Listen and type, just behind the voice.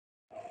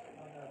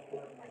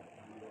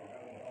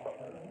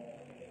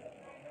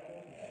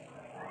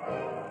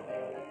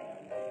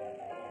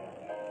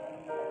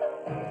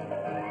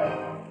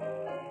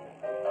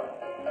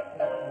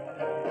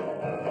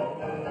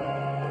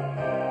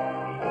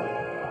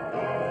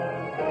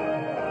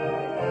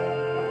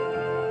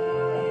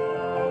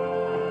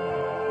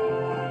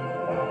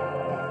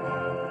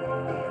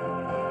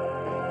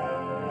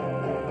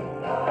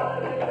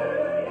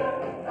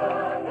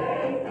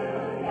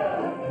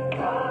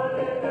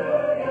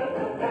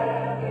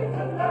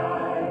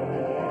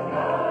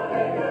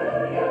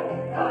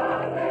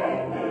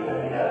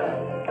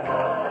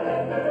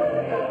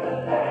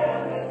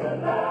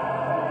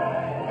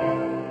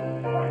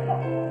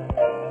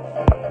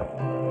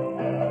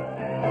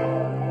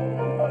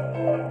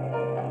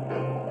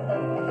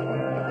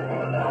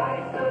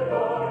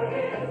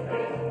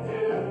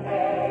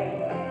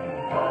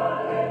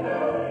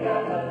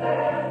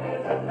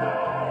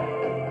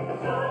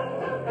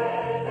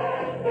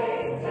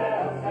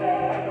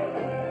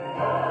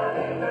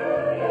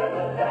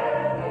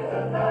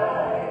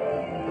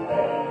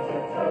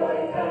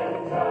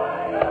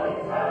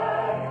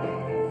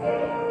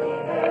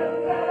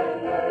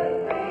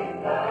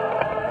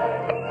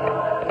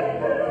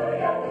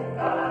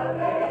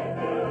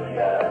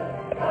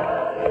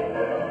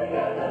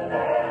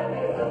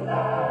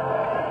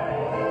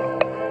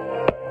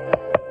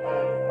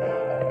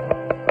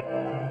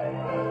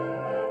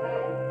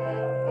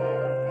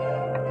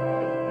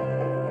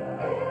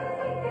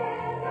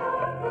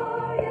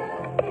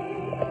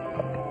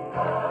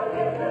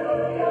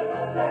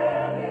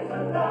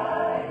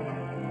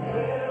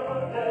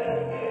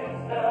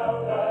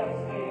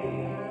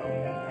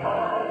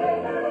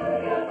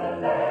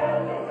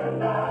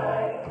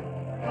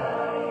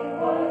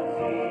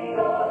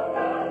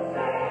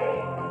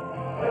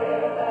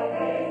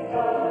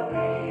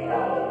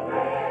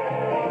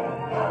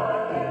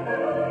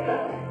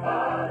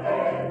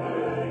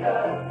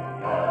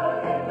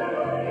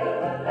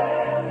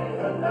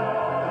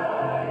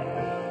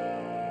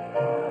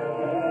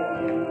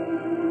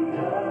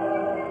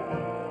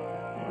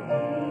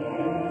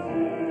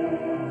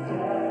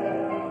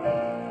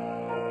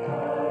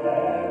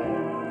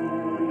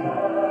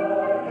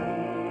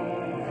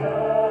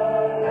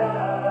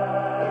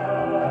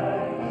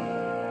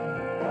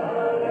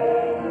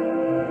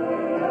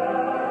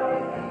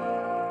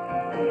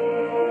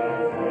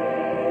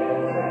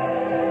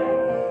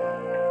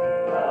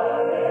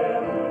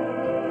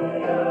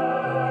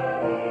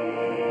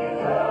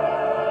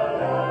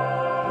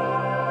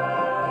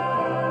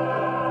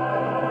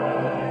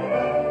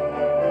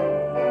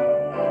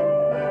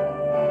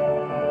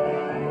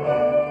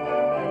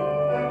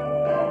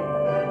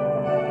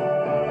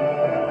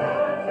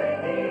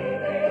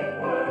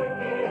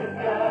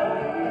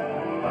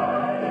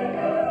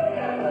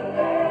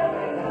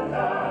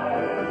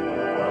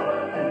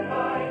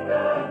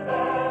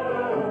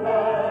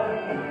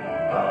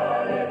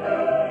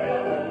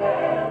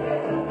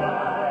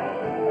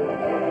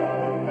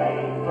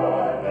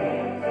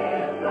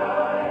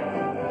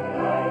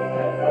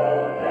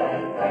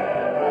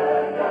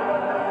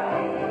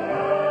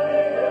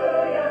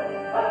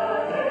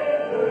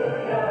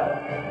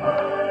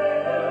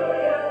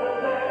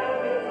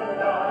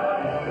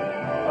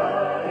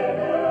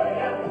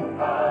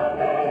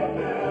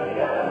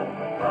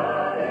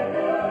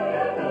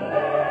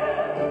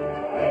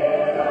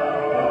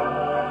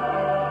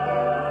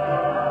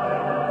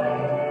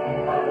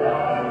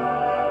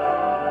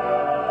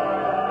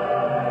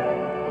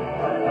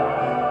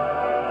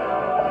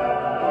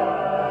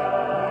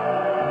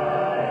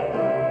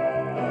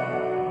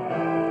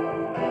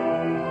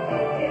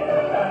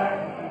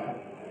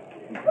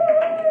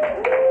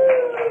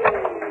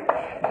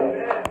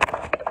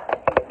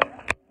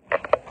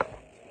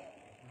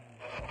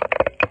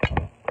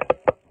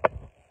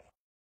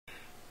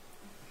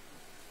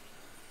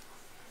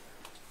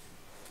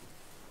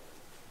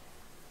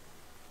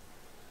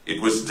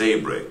was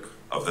daybreak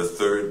of the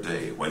third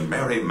day when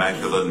Mary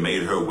Magdalene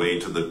made her way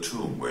to the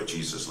tomb where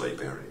Jesus lay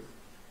buried.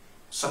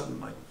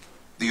 Suddenly,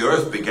 the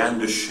earth began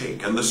to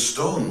shake and the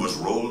stone was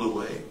rolled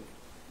away.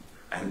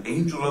 An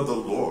angel of the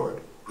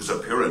Lord, whose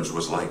appearance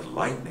was like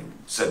lightning,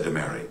 said to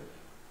Mary,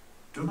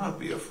 "Do not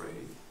be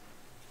afraid.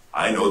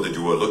 I know that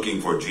you are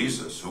looking for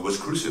Jesus, who was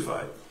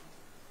crucified.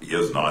 He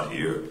is not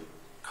here.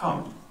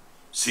 Come,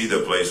 see the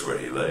place where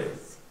he lay."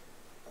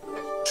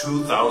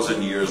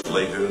 2,000 years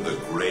later, the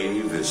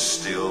grave is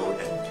still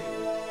empty.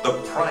 The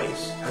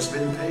price has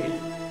been paid.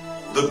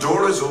 The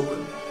door is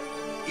open.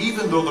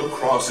 Even though the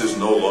cross is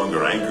no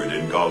longer anchored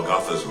in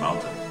Golgotha's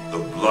mountain,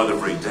 the blood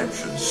of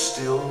redemption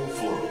still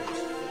flows.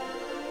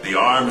 The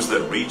arms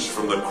that reached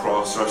from the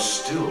cross are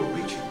still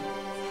reaching.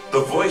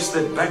 The voice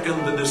that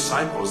beckoned the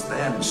disciples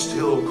then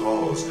still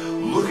calls,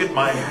 "Look at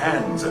my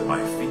hands and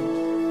my feet."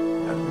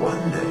 And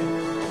one day,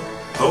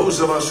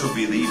 those of us who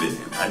believe in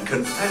him and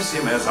confess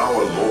him as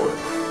our Lord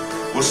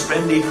will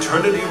spend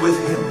eternity with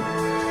him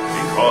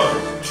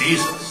because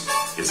Jesus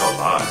is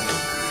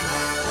alive.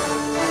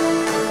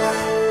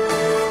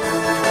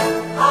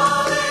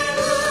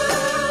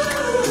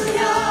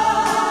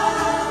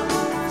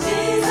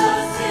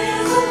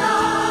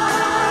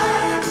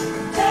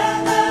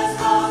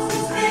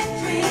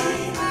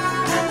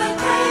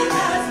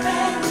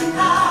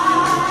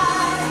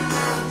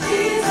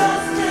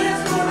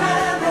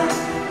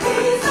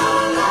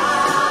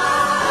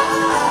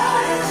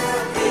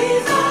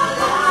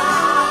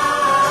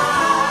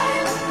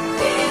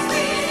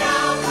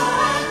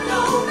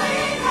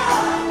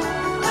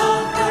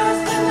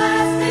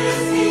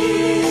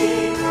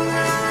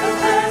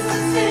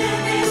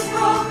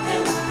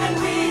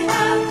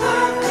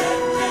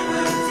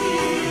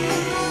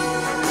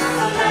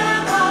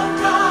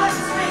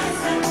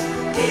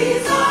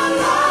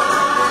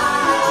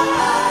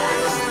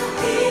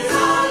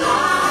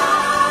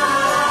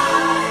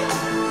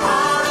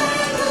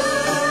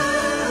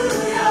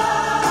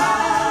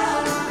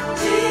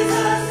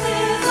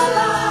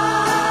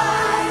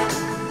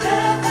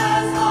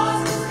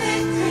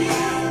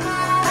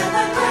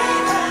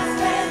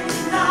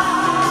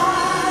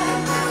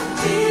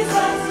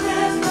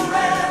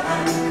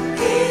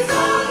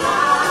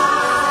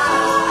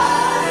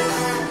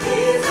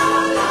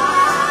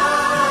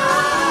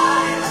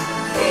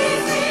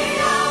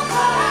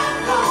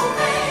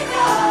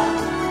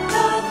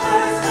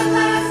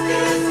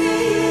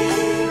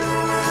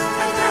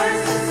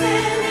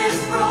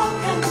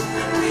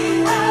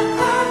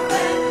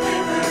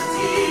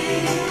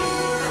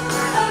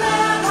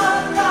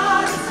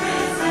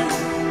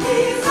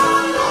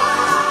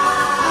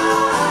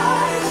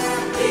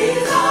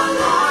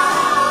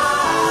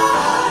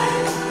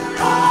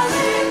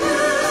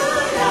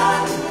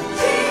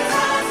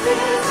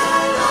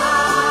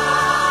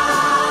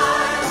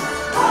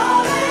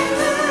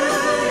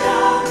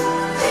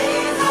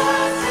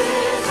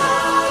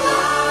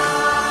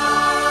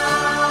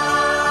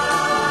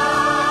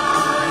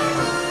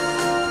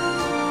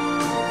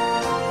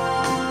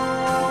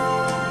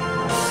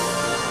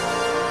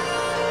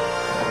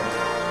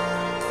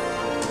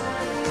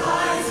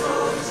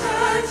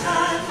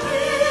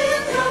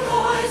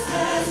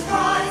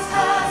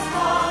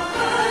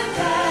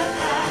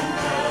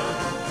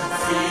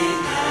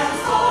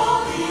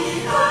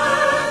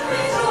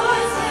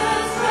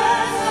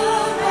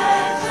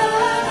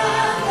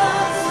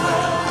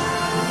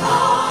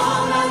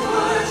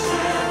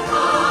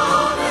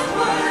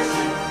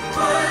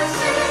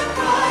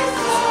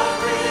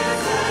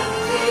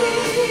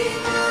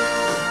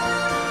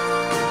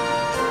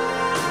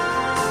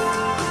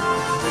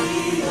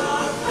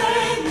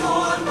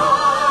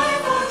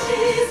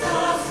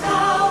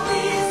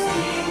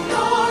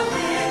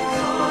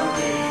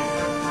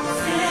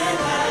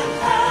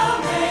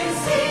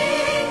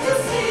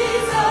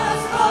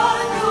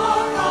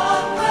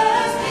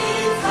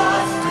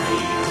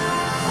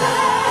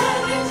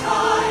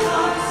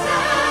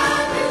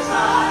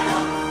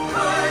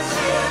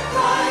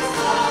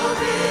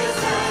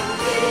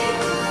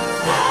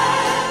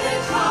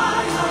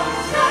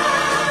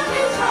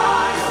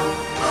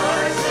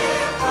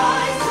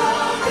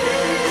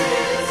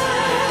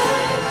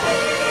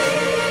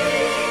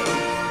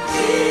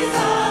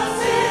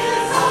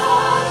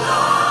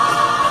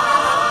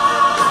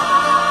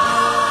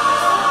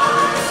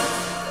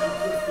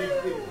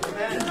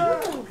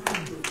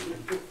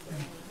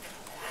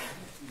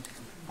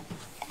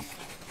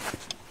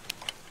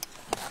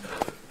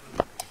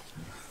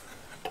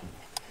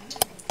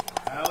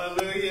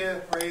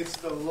 Hallelujah. Praise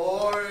the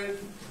Lord.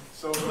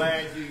 So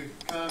glad you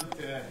come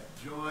to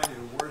join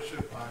and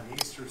worship on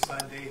Easter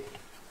Sunday.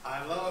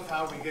 I love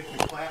how we get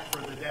to clap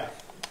for the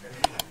deaf.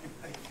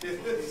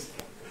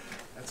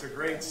 That's a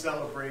great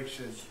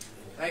celebration.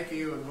 Thank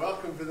you and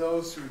welcome to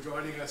those who are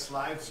joining us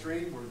live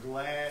stream. We're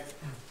glad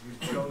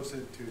you've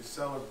chosen to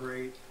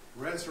celebrate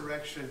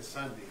Resurrection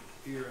Sunday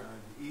here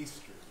on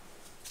Easter.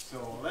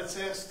 So let's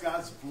ask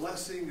God's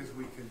blessing as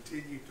we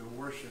continue to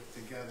worship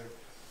together.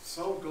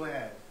 So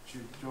glad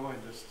you've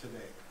joined us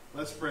today.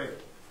 Let's pray.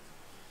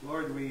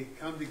 Lord, we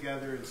come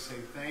together and say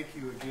thank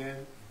you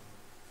again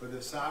for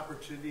this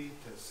opportunity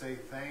to say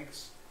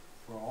thanks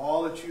for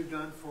all that you've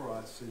done for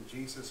us in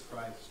Jesus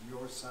Christ,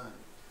 your Son.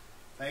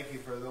 Thank you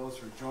for those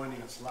who are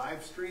joining us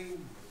live stream.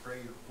 We pray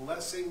your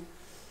blessing.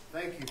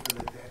 Thank you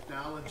for the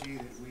technology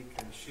that we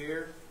can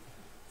share.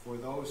 For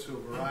those who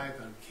have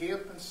arrived on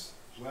campus,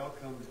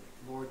 welcome.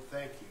 Lord,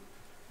 thank you.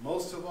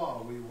 Most of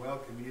all, we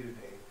welcome you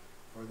today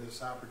for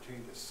this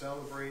opportunity to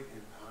celebrate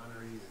and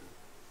honor you.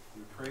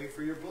 We pray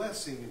for your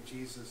blessing in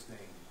Jesus' name.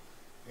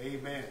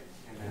 Amen.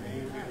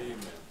 Amen. Amen.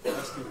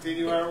 Let's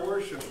continue our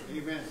worship.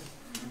 Amen.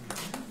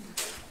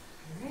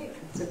 All right.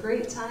 It's a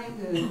great time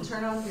to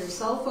turn off your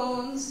cell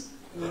phones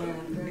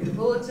and grab your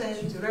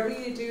bulletin. Do whatever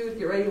you do.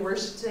 Get ready to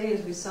worship today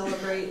as we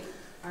celebrate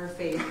our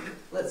faith.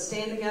 Let's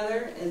stand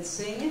together and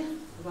sing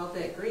about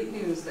that great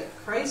news that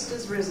Christ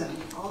is risen.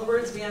 All the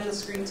words be on the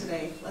screen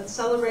today. Let's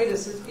celebrate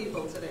as his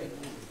people today.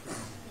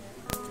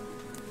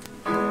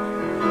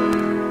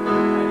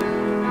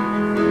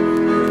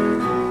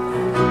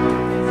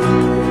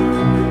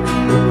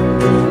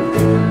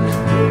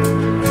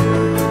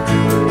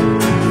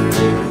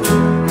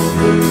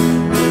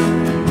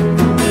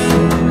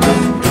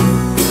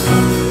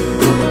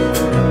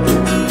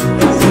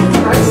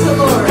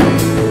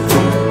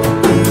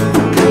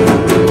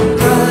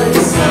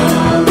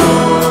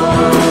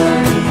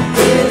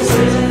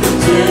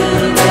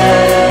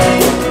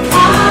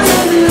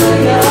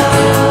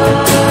 Hallelujah.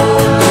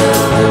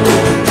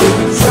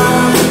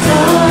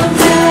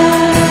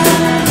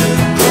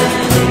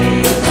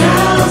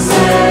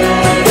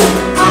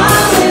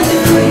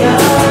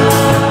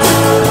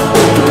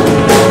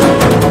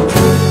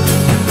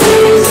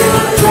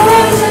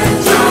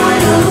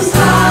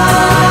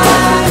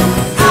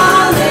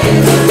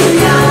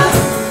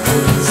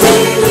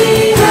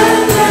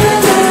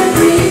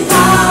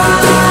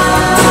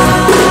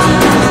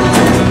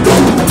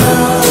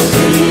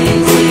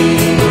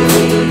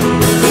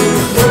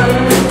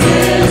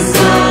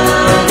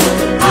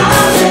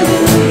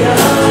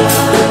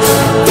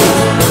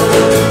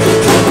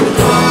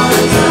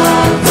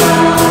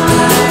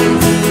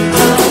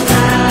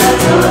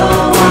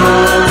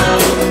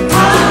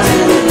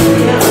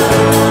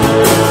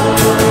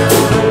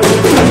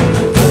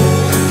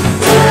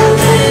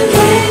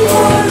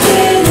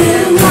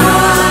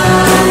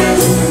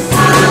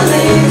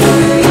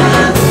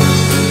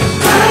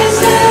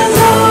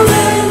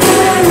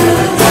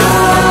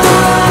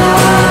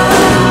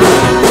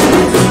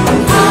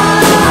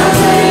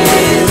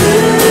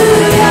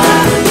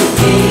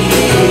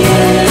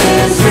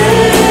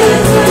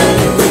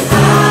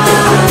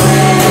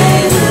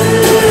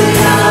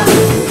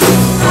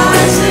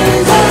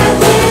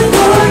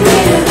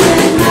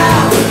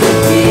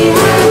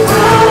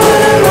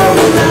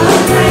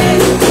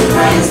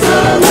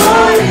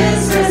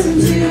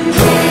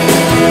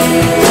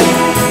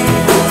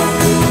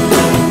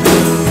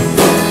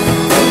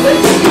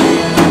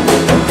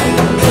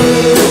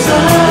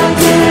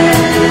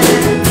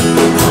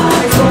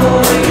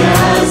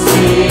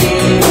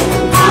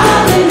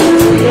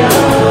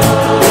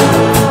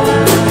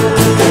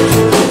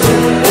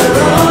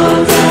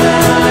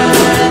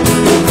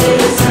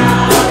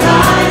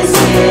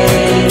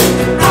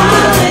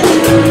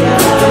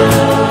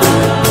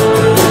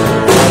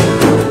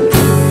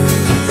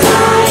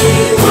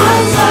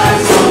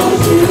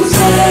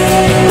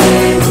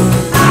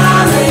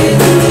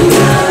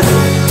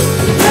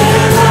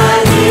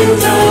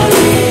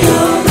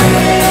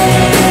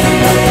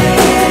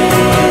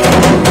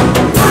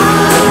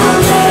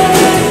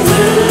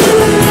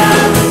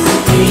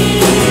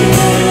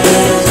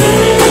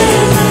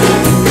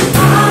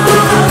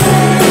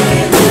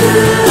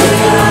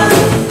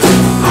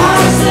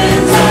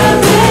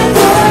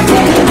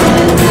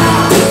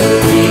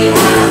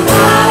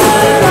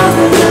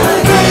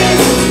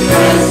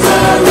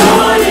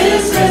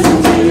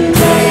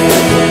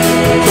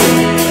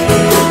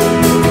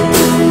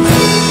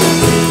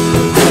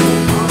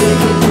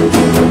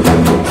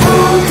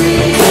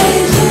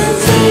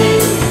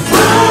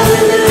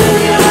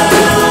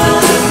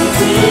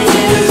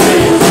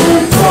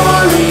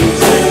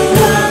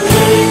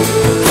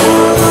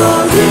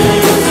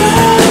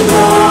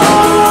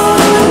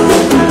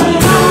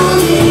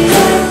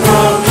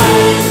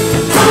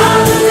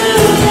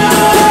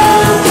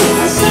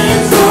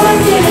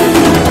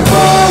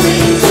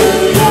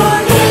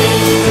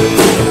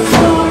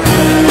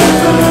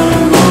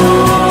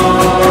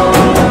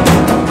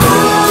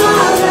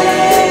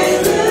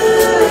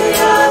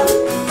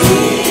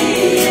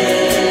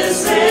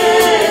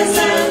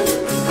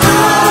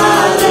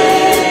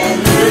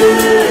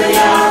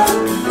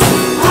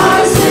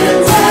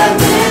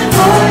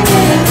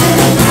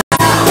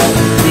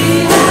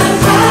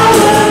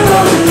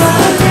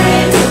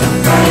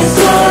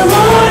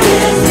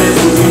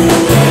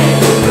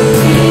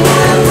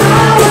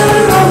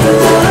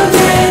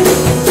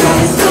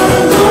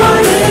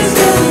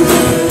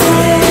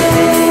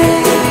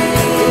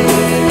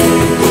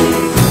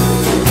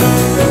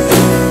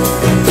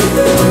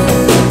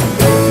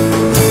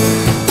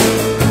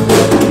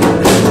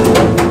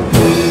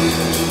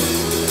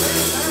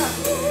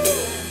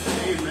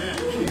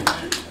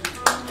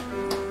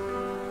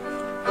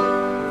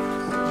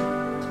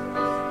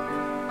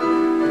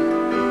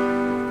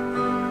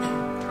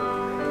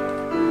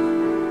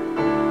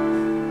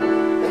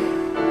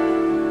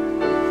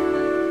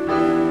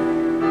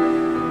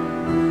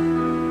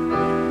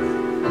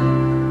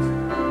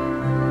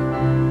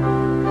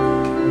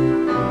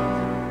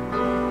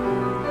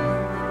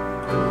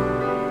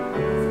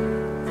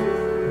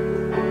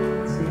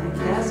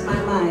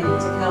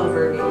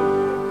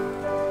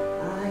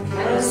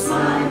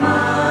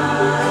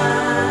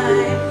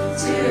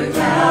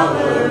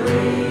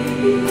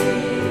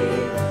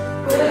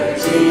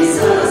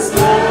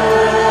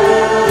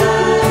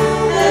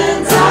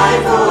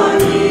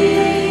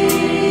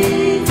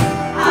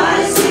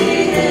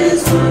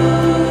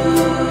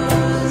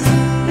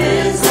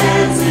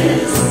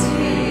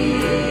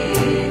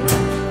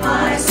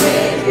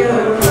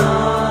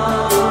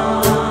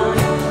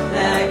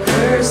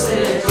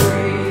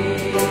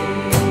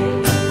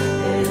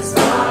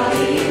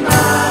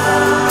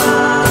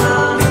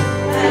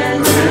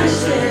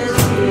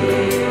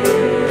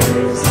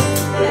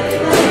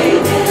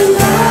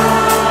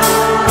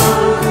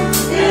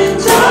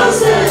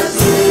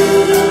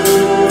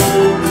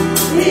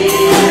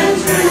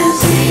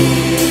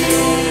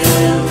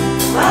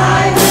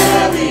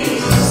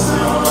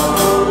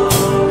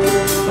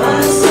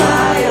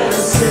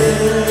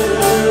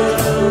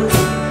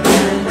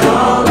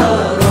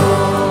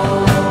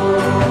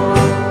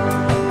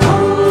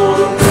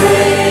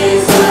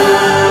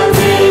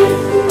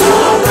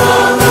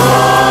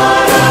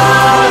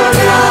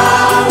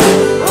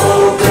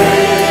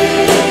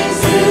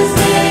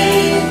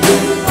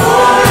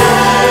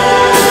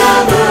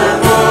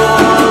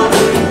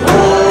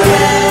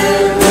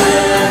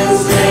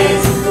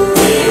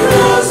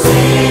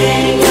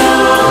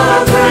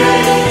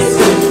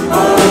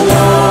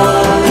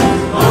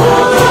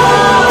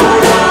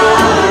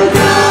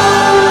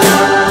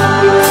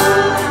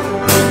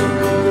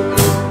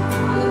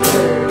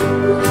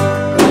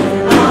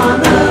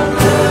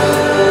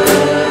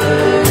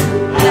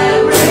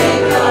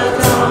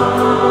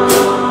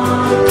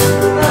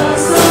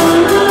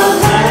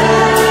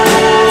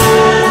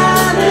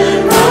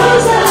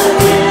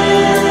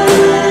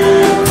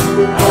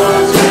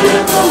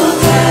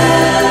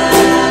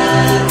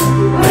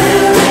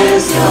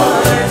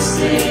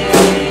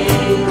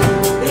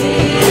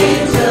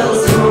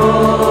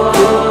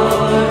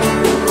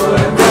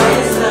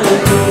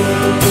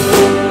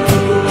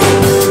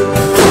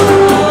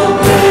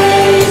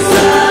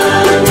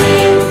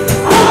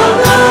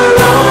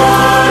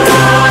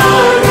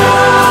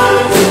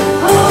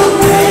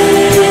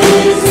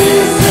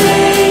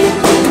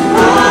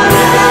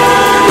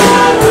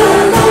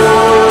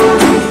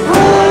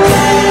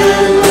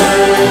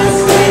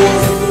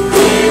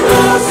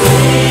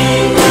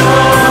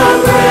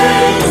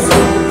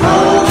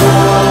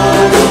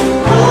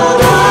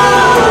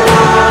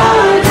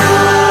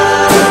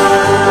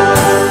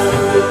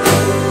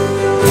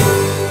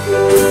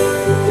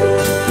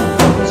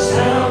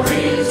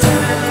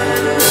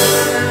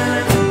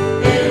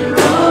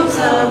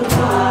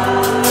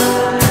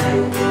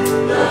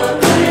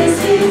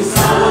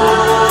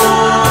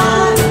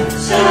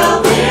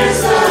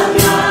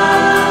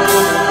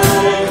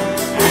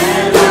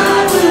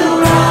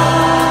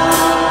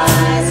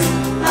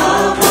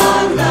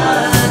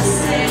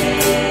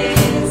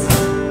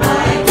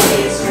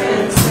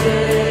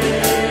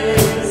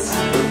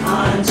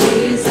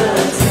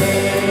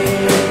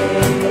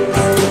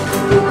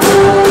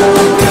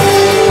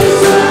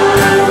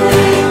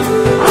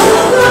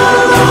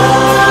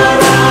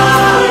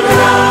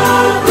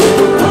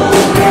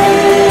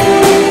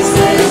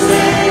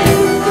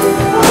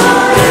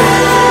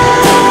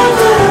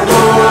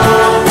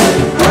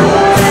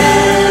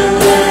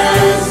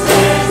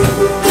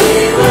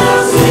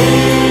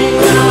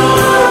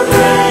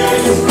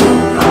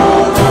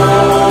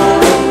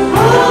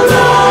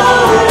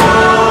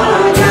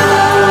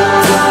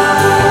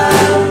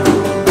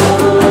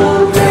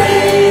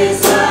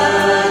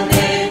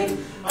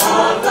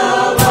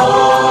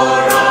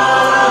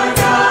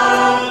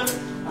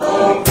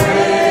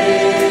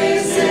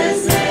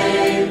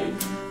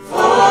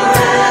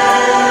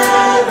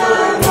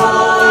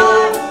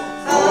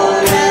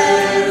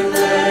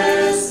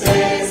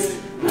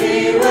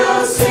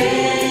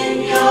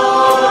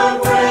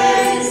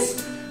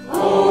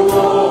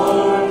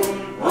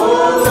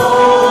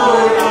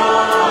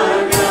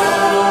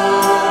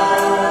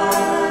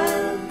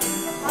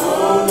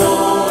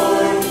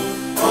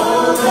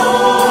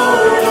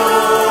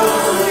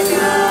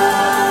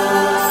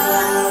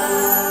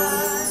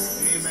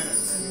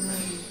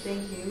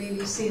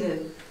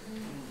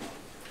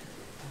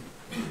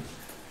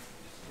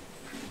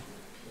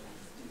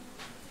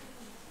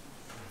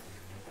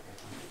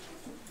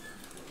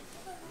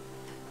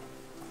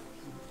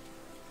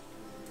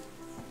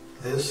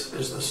 this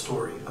is the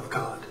story of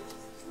God.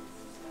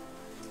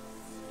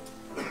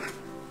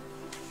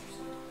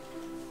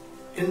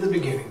 In the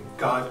beginning,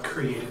 God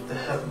created the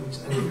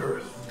heavens and the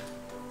earth.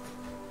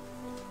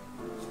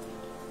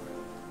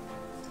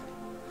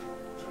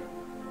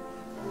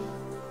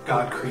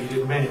 God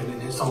created man in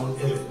his own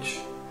image,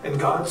 and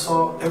God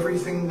saw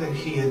everything that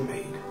he had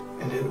made,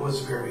 and it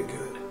was very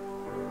good.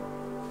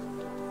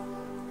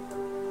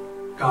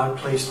 God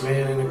placed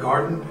man in a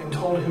garden and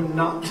told him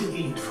not to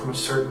eat from a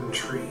certain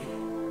tree.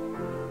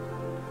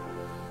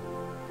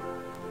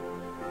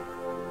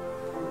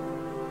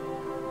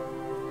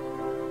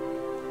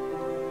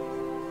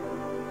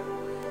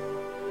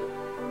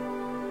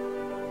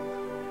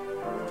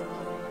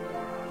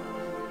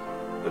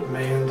 But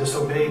man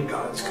disobeyed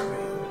God's command.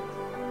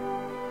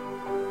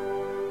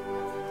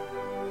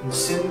 And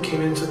sin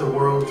came into the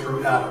world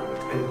through Adam,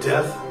 and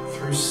death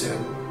through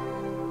sin.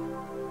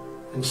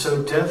 And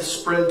so death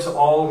spread to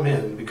all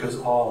men because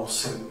all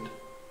sinned.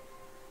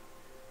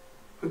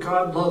 But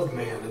God loved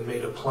man and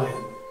made a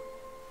plan.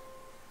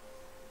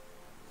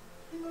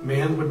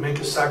 Man would make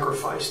a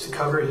sacrifice to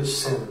cover his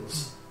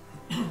sins.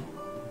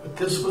 But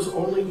this was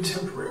only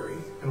temporary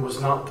and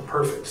was not the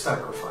perfect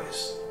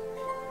sacrifice.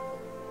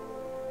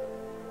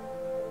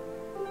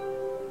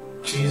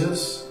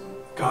 Jesus,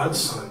 God's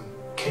Son,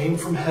 came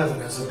from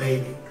heaven as a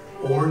baby,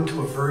 born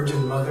to a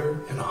virgin mother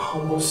in a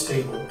humble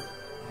stable,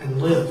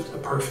 and lived a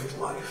perfect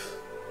life.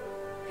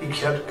 He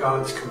kept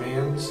God's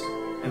commands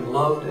and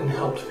loved and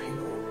helped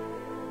people.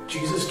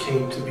 Jesus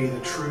came to be the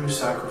true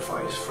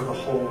sacrifice for the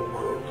whole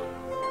world.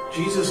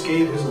 Jesus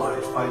gave his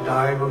life by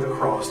dying on the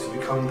cross to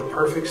become the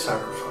perfect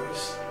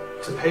sacrifice,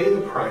 to pay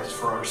the price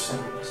for our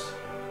sins.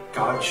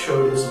 God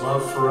showed his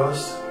love for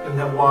us, and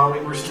that while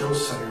we were still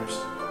sinners,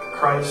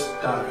 Christ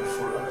died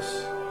for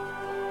us.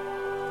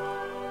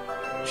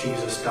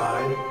 Jesus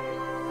died,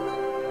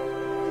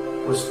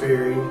 was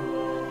buried,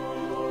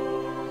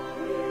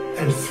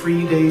 and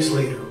 3 days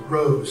later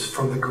rose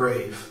from the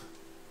grave.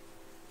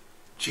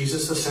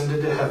 Jesus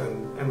ascended to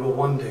heaven and will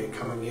one day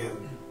come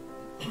again.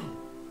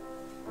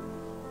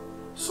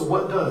 So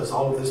what does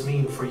all of this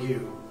mean for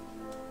you?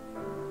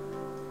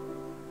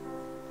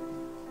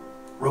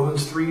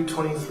 Romans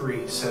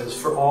 3:23 says,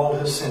 "For all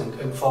have sinned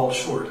and fall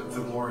short of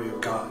the glory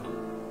of God."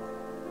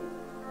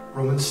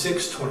 Romans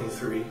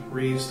 6:23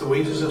 reads, "The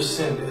wages of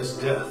sin is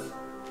death,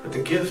 but the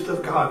gift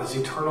of God is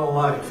eternal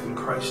life in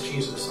Christ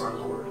Jesus our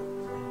Lord."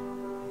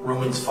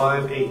 Romans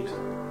 5:8,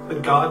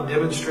 "But God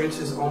demonstrates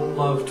his own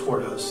love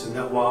toward us in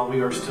that while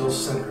we are still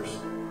sinners,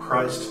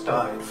 Christ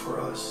died for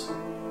us."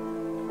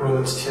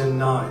 Romans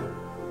 10:9,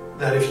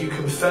 "That if you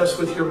confess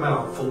with your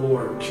mouth the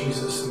Lord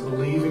Jesus and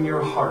believe in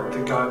your heart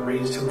that God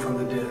raised him from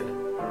the dead,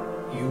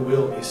 you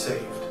will be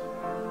saved.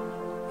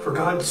 For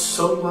God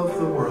so loved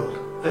the world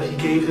that he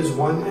gave his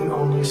one and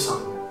only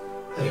Son,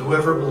 that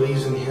whoever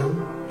believes in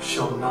him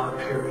shall not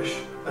perish,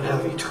 but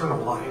have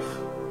eternal life."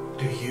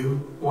 Do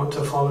you want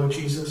to follow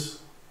Jesus?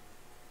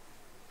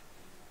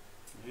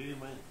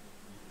 Amen.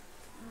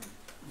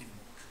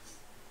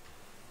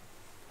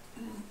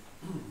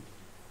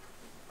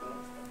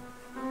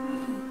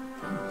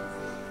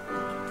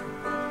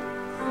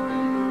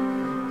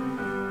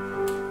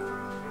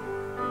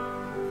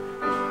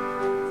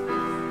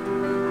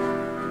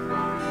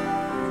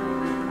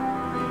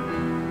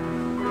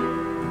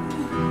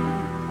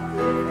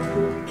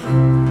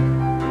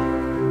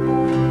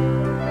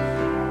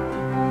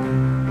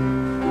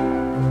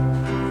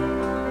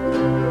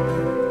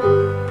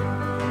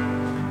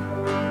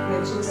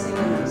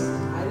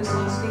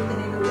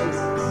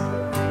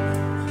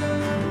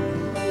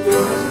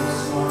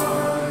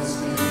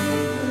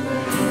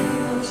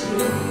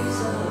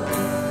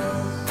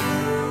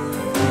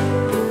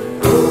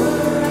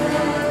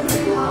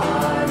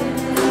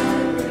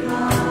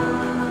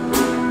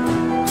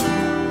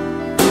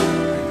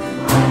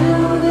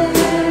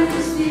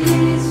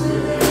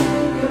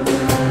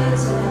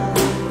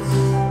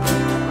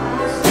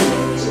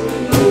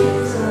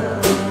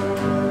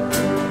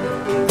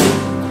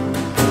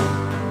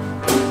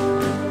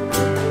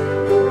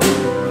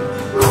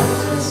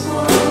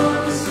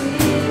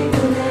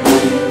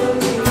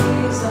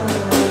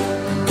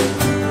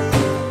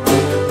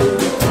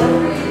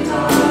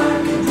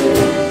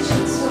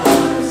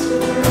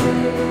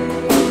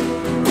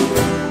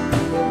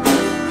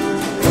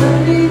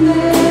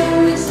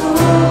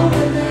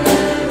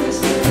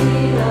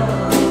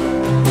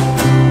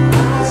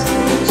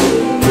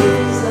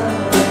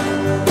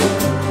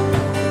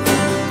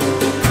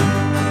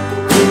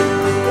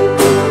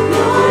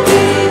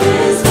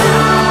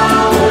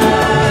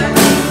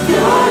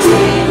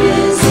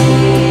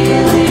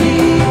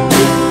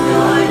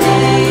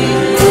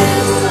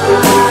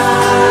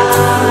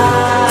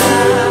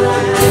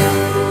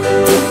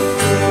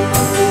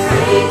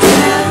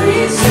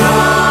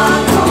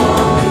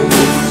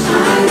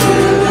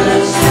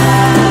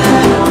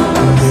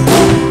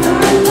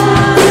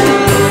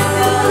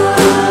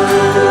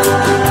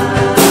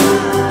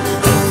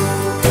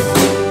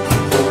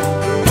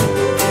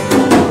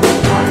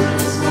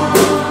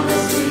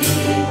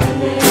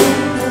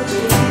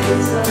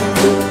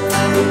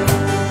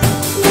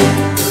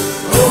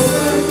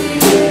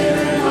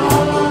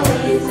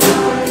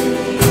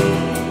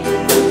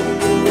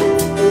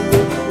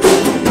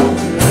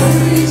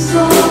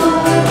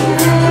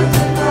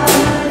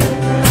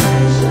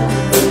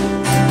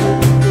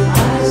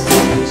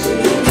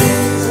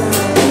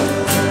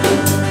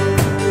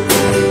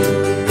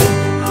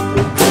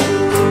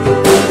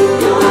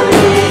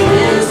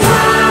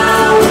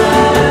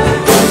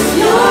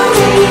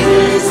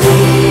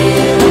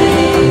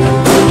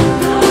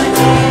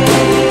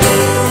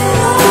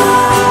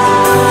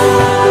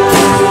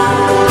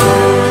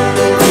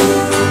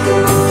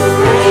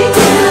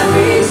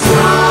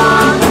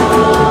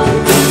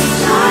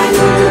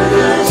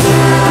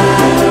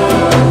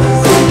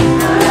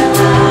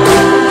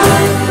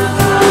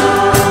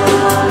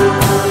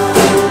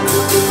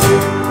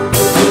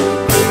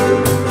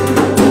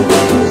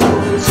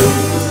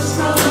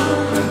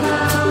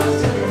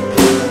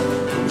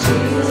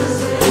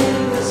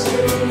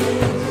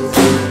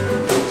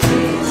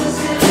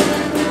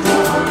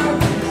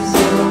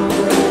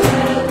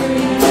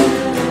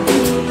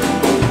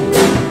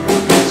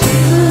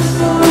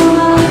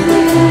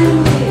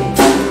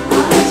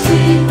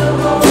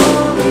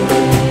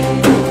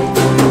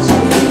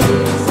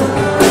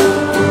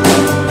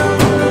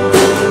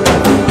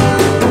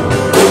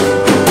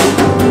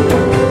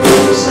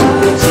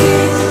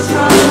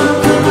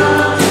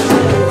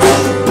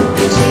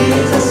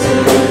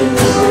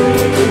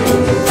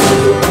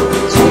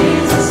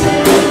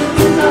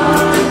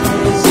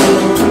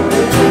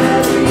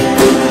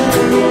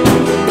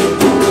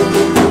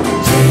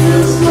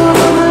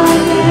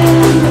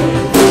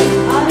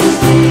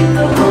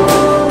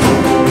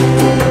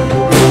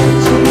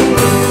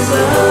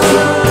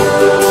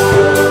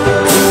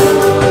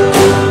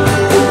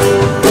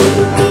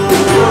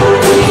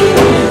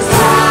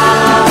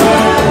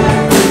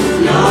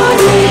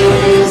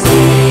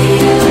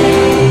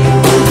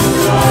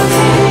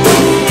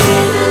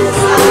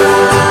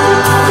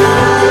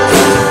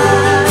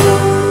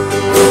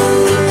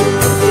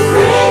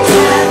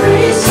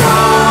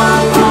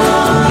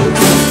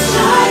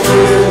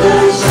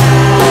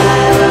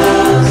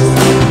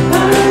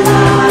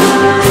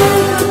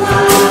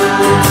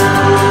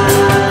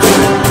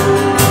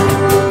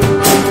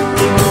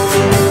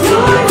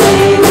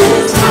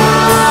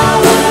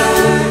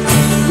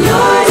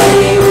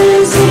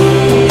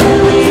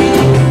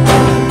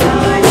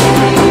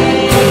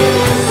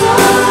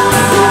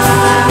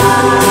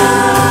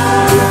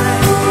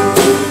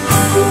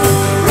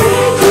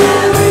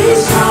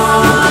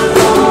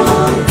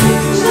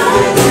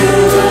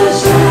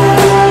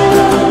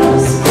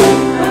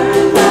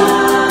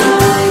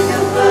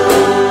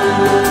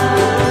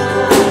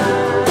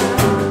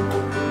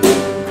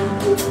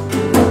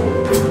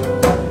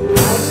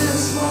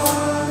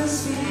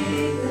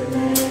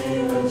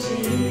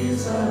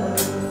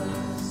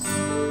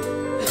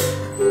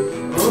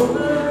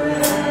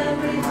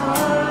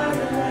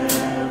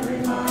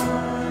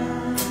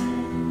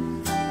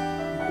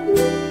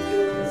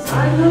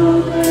 I know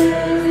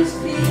there is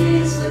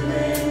peace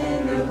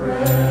within your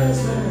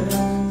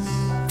presence.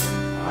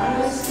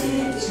 I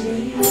speak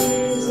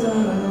Jesus.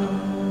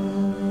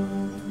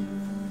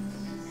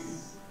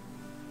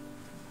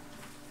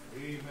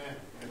 Amen.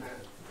 Amen.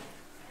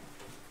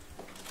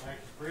 Thank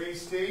you,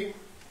 praise team.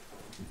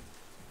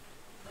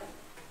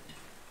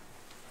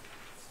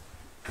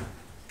 If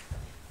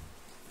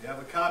you have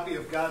a copy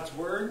of God's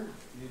Word,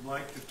 you'd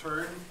like to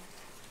turn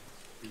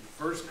to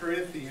 1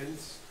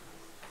 Corinthians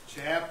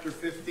chapter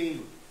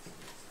 15.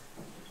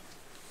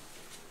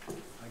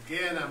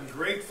 Again, I'm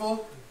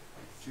grateful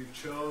that you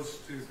chose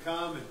to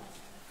come and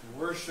to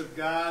worship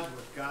God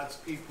with God's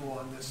people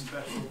on this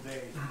special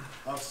day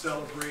of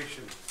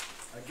celebration.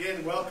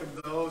 Again, welcome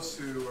those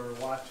who are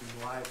watching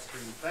live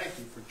stream. Thank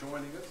you for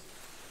joining us.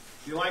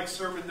 If you like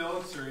sermon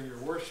notes, they're in your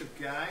worship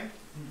guide.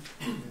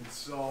 And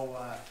so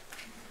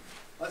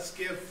let's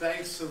give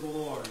thanks to the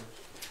Lord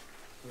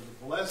for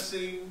the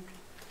blessing,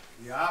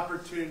 the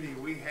opportunity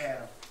we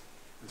have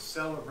to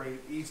celebrate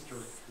Easter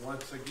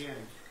once again,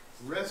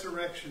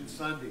 Resurrection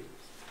Sunday.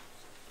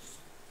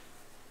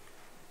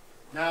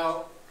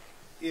 Now,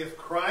 if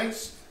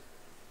Christ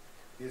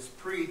is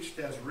preached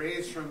as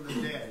raised from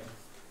the dead,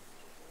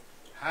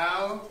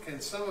 how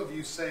can some of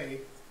you say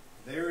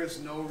there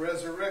is no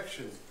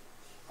resurrection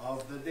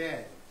of the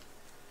dead?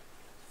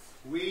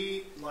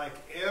 We, like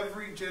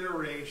every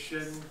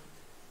generation,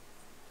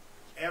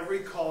 every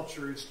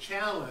culture, is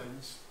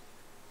challenged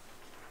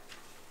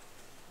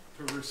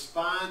to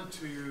respond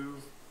to,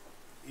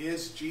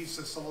 is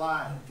Jesus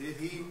alive? Did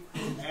he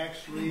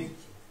actually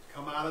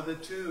come out of the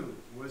tomb?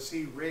 Was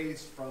he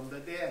raised from the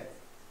dead?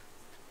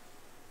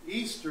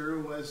 Easter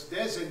was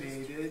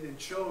designated and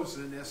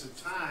chosen as a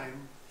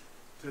time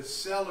to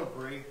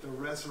celebrate the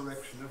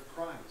resurrection of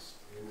Christ.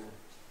 Amen.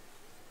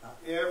 Now,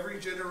 every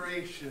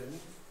generation,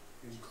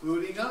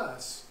 including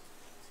us,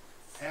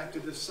 have to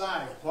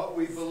decide what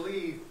we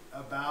believe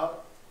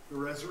about the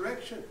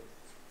resurrection.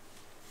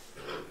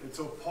 And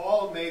so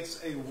Paul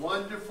makes a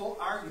wonderful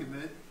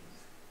argument.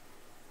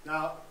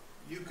 Now,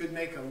 you could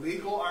make a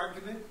legal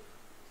argument.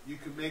 You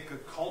could make a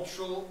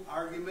cultural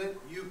argument.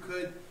 You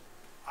could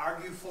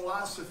argue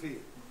philosophy.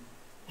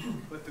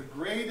 But the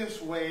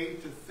greatest way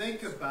to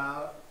think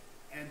about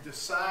and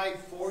decide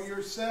for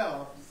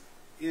yourself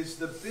is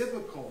the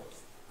biblical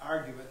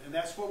argument. And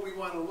that's what we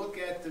want to look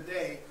at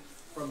today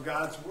from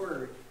God's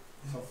Word.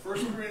 So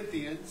 1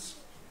 Corinthians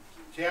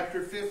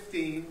chapter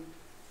 15,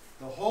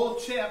 the whole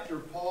chapter,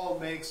 Paul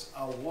makes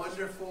a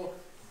wonderful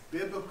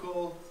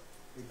biblical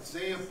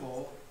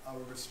example of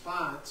a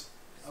response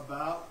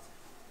about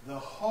the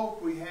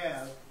hope we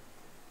have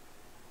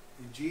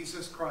in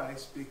Jesus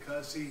Christ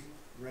because he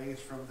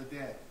raised from the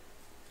dead.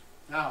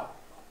 Now,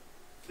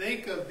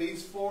 think of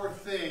these four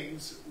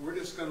things. We're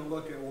just going to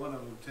look at one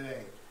of them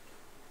today.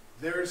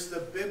 There's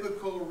the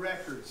biblical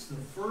records. The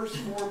first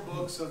four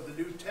books of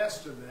the New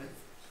Testament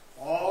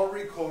all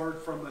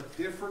record from a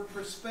different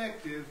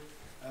perspective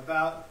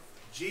about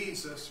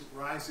Jesus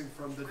rising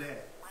from the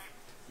dead.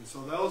 And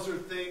so those are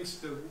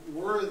things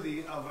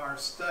worthy of our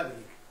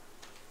study.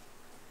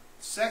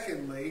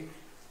 Secondly,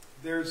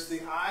 there's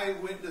the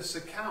eyewitness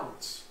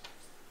accounts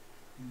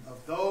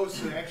of those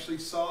who actually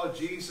saw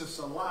Jesus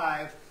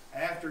alive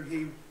after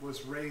he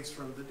was raised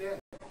from the dead.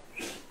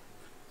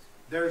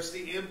 There's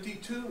the empty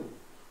tomb.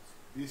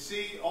 You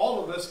see,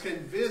 all of us can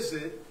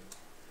visit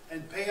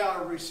and pay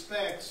our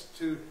respects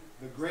to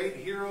the great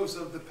heroes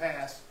of the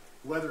past,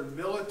 whether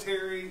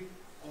military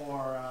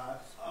or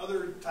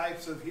other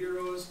types of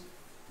heroes.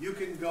 You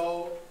can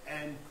go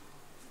and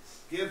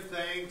give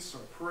thanks or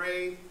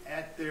pray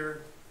at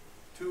their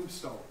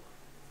tombstone.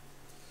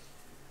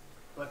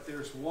 But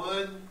there's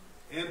one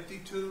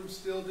empty tomb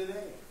still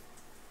today.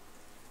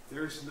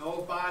 There's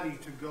no body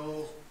to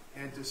go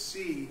and to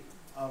see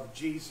of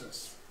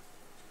Jesus.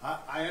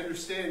 I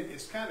understand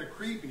it's kind of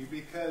creepy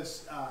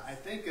because I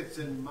think it's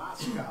in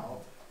Moscow,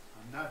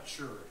 I'm not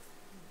sure,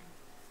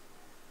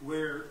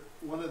 where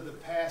one of the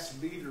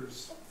past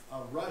leaders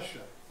of Russia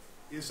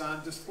is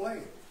on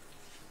display.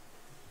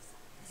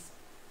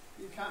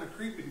 It's kind of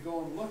creepy to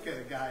go and look at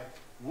a guy.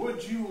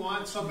 Would you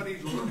want somebody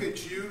to look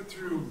at you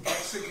through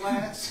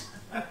plexiglass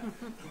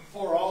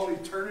for all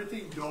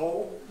eternity?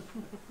 No.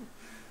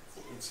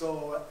 And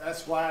so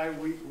that's why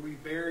we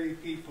bury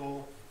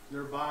people,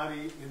 their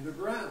body in the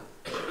ground.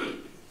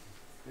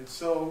 And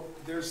so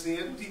there's the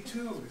empty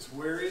tomb. It's,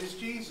 where is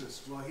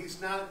Jesus? Well, he's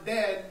not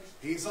dead.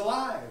 He's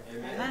alive.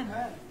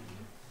 Amen.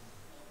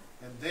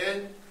 And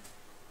then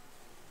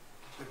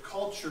the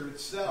culture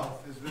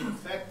itself has been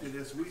affected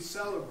as we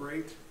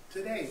celebrate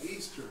today,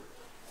 Easter.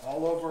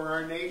 All over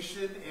our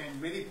nation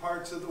and many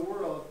parts of the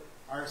world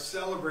are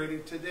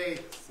celebrating today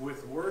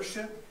with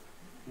worship,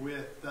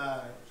 with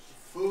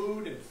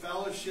food and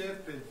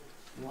fellowship and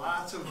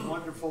lots of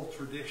wonderful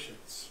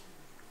traditions.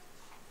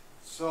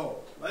 So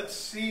let's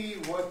see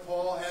what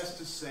Paul has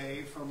to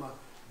say from a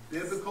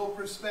biblical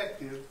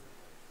perspective.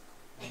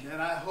 And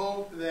then I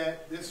hope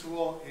that this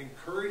will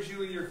encourage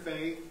you in your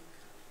faith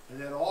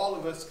and that all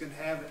of us can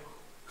have it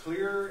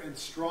clearer and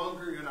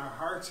stronger in our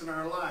hearts and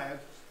our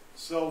lives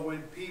So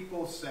when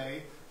people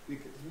say,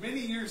 because many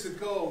years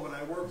ago when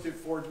I worked at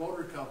Ford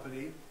Motor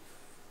Company,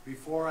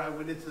 before I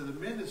went into the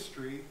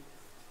ministry,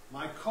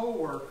 my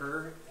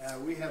coworker,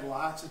 we had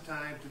lots of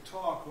time to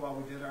talk while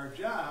we did our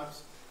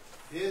jobs.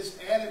 His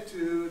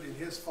attitude and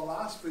his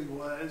philosophy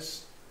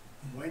was,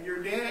 when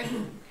you're dead,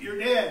 you're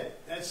dead.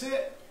 That's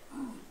it.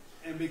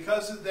 And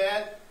because of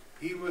that,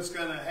 he was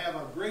going to have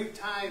a great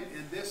time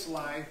in this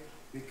life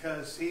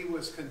because he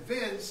was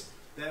convinced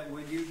that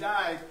when you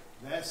died,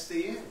 that's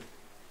the end.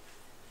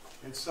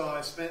 And so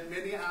I spent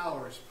many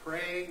hours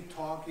praying,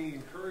 talking,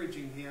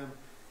 encouraging him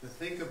to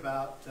think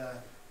about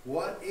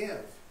what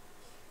if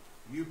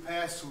you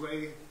passed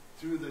away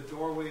through the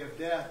doorway of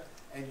death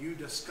and you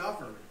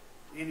discovered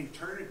in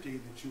eternity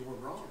that you were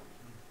wrong.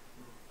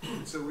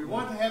 And so we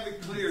want to have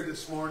it clear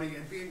this morning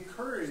and be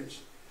encouraged.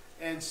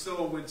 And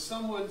so when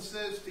someone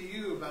says to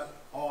you about,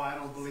 oh, I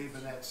don't believe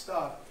in that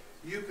stuff,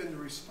 you can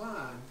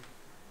respond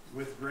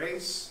with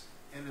grace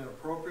and in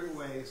appropriate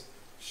ways.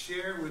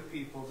 Share with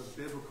people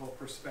the biblical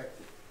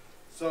perspective.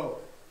 So,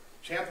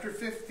 chapter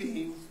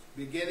 15,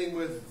 beginning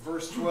with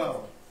verse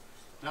 12.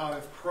 Now,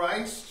 if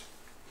Christ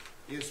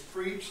is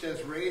preached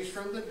as raised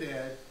from the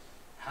dead,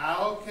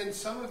 how can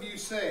some of you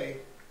say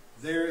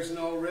there is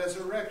no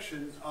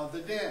resurrection of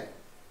the dead?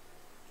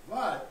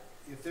 But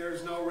if there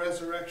is no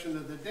resurrection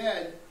of the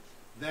dead,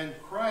 then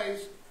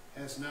Christ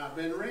has not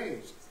been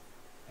raised.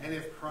 And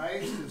if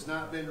Christ has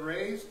not been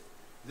raised,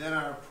 then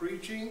our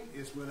preaching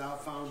is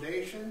without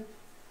foundation,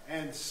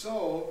 and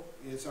so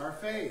is our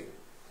faith.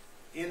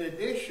 In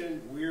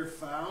addition, we are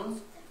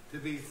found to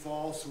be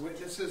false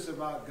witnesses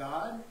about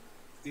God,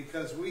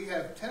 because we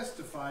have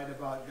testified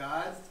about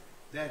God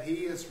that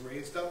he has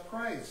raised up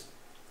Christ,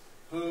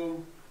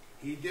 whom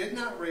he did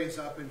not raise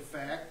up. In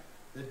fact,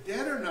 the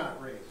dead are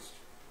not raised.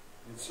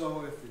 And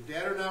so if the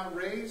dead are not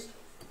raised,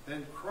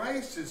 then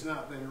Christ has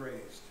not been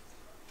raised.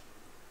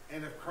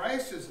 And if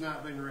Christ has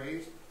not been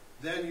raised,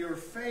 then your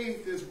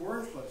faith is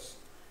worthless.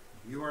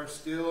 You are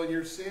still in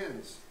your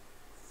sins.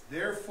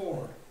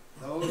 Therefore,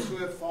 those who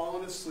have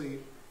fallen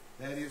asleep,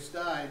 that is,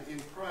 died in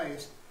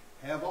Christ,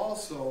 have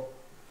also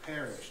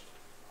perished.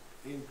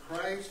 In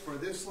Christ, for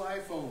this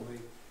life only,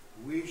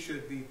 we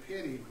should be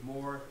pitied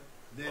more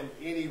than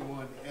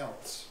anyone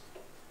else.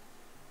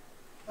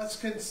 Let's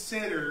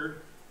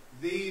consider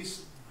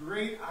these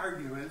great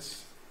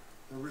arguments,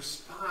 the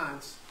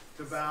response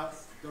about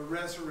the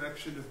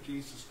resurrection of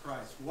Jesus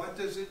Christ. What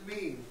does it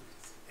mean?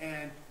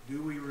 And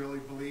do we really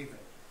believe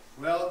it?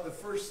 Well, the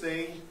first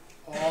thing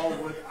Paul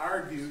would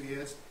argue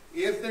is,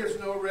 if there's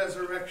no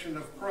resurrection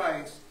of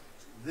Christ,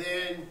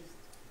 then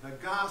the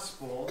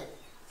gospel,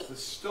 the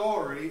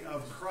story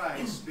of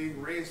Christ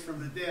being raised from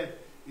the dead,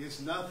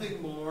 is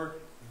nothing more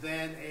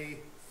than a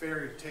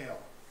fairy tale.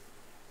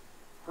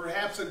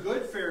 Perhaps a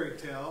good fairy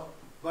tale,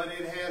 but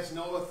it has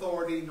no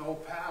authority, no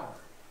power.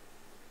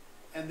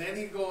 And then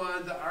he'd go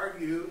on to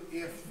argue,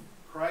 if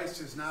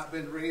Christ has not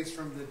been raised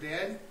from the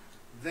dead,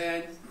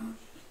 then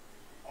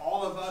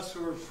all of us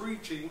who are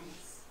preaching,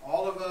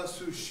 all of us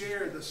who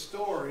share the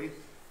story,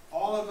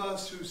 all of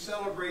us who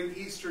celebrate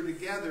Easter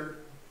together,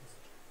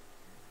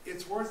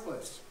 it's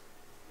worthless.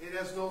 It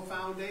has no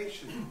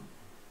foundation.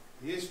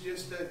 It's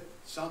just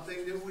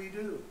something that we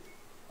do,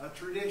 a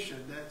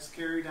tradition that's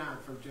carried on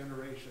from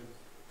generation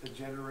to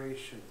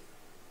generation.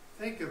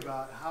 Think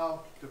about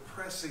how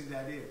depressing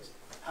that is,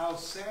 how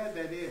sad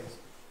that is,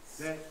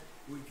 that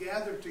we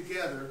gather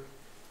together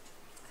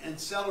and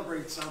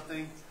celebrate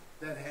something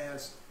that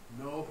has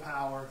no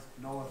power,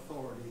 no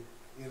authority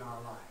in our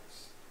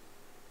lives.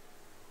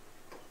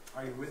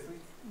 Are you with me?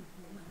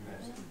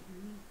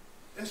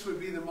 This would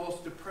be the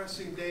most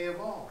depressing day of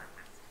all,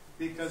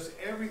 because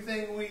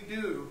everything we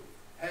do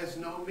has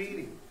no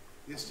meaning.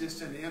 It's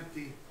just an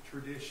empty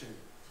tradition.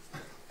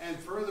 And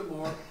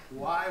furthermore,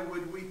 why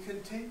would we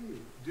continue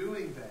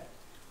doing that?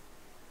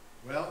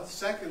 Well,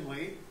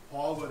 secondly,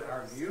 Paul would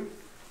argue,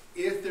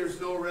 if there's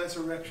no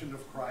resurrection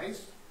of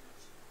Christ,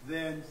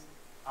 then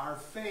our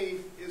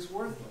faith is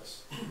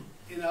worthless.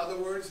 In other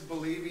words,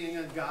 believing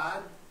in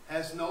God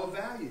has no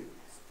value.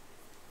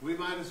 We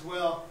might as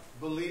well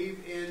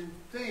believe in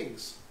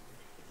things.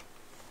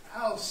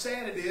 How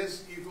sad it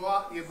is, you go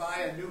out and you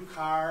buy a new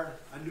car,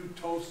 a new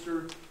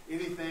toaster,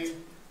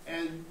 anything,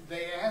 and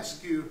they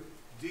ask you,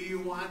 do you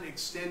want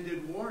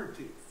extended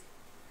warranty?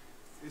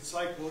 It's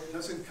like, well, it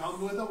doesn't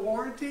come with a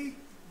warranty?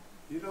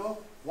 You know,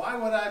 why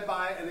would I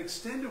buy an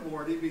extended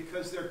warranty?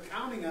 Because they're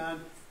counting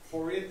on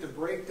for it to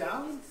break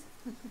down?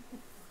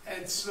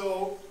 And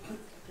so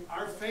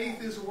our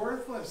faith is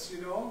worthless,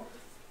 you know.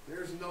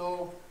 There's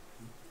no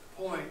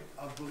point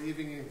of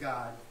believing in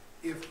God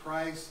if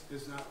Christ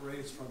is not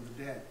raised from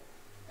the dead.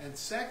 And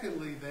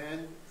secondly,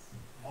 then,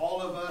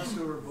 all of us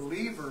who are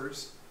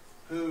believers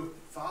who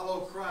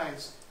follow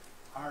Christ,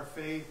 our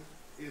faith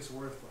is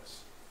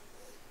worthless.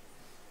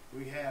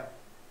 We have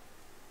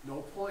no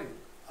point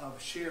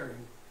of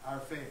sharing our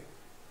faith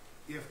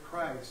if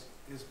Christ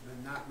has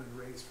not been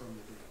raised from the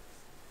dead.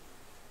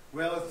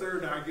 Well, a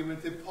third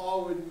argument that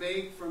Paul would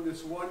make from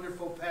this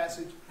wonderful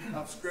passage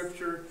of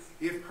Scripture,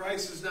 if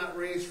Christ is not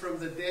raised from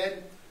the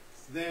dead,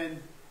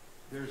 then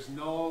there's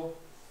no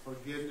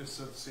forgiveness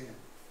of sin.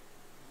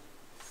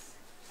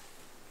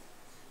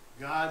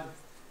 God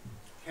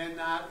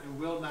cannot and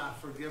will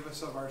not forgive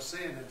us of our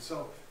sin. And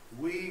so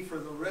we, for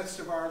the rest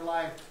of our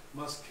life,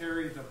 must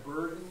carry the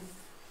burden,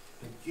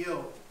 the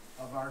guilt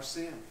of our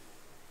sin.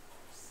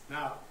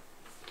 Now,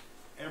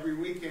 every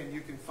weekend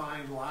you can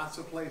find lots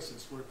of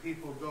places where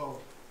people go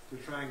to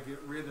try and get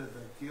rid of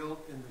the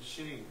guilt and the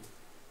shame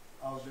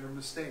of their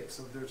mistakes,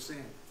 of their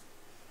sin.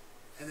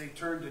 And they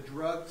turn to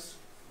drugs,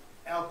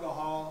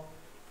 alcohol,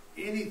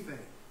 anything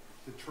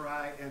to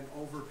try and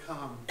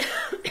overcome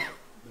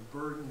the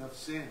burden of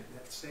sin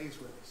that stays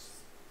with us.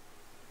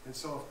 And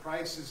so if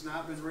Christ has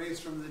not been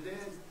raised from the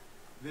dead,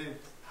 then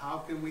how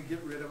can we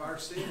get rid of our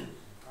sin,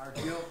 our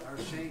guilt, our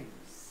shame?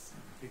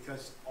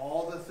 Because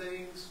all the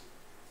things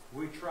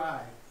we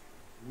try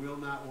will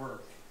not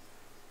work.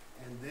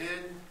 And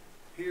then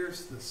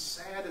here's the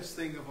saddest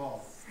thing of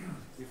all.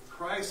 If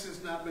Christ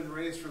has not been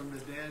raised from the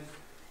dead,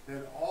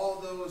 then all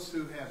those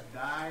who have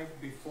died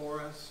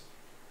before us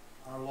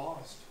are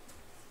lost.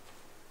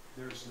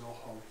 There's no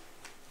hope.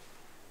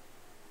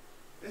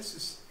 This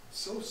is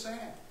so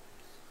sad.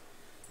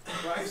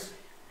 Christ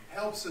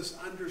helps us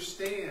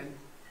understand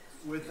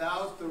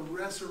without the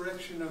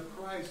resurrection of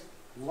Christ,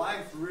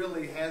 life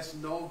really has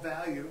no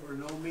value or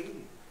no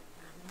meaning.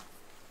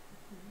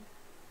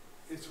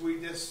 It's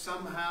we just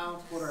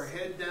somehow put our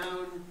head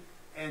down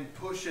and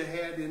push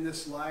ahead in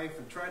this life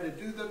and try to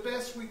do the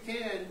best we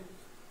can,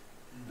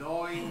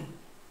 knowing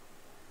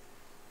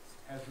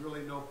has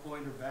really no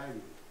point or value.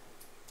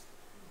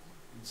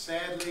 And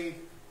sadly,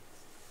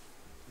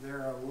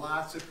 there are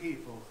lots of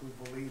people who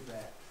believe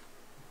that.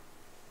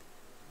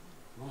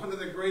 One of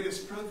the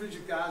greatest privileges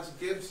God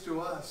gives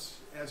to us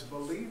as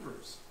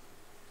believers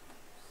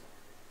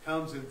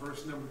comes in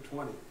verse number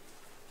 20.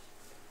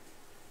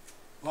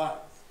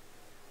 But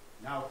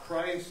now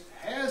Christ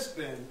has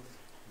been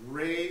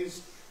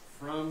raised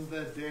from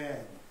the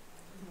dead.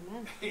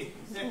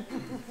 Amen.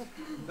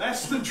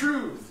 That's the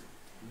truth.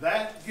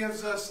 That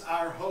gives us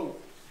our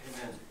hope.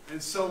 Amen.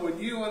 And so when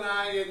you and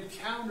I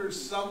encounter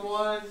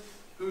someone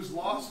who's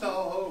lost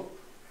all hope,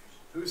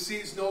 who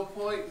sees no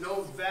point,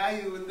 no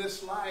value in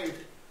this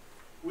life,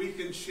 we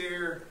can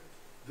share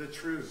the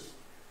truth.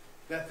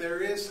 That there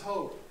is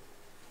hope.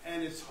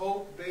 And it's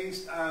hope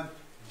based on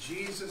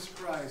Jesus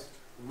Christ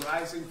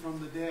rising from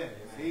the dead.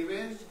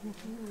 Amen?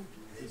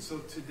 And so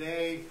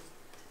today,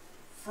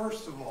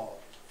 first of all,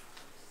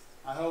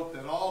 I hope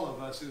that all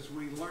of us, as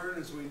we learn,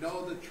 as we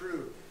know the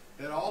truth,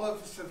 that all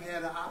of us have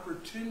had an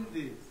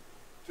opportunity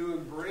to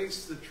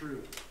embrace the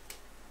truth.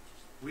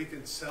 We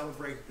can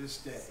celebrate this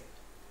day.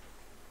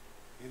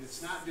 And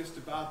it's not just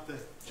about the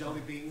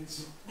jelly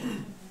beans,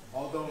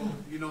 although,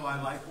 you know,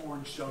 I like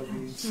orange jelly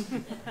beans.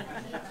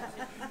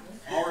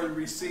 Already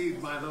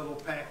received my little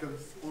pack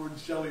of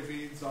orange jelly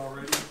beans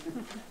already.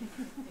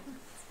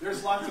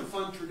 There's lots of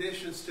fun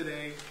traditions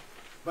today,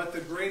 but the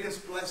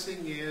greatest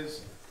blessing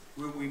is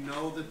when we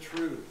know the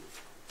truth.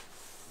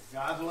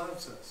 God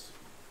loves us,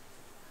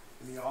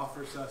 and He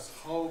offers us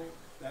hope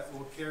that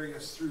will carry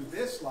us through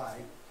this life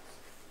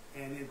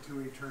and into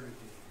eternity.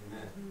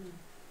 Amen.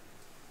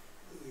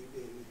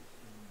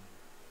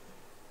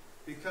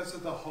 Because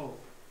of the hope,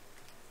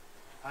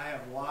 I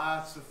have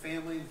lots of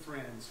family and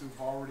friends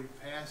who've already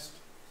passed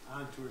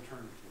on to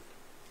eternity.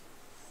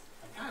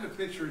 I kind of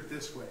picture it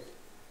this way,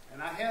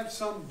 and I have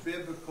some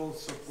biblical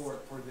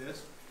support for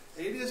this.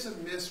 It is a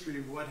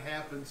mystery what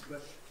happens,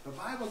 but the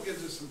Bible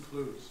gives us some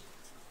clues.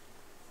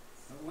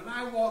 But when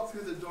I walk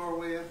through the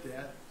doorway of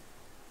death,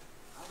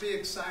 I'll be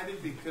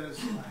excited because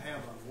I have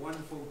a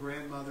wonderful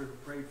grandmother who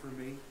prayed for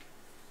me.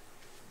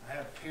 I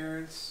have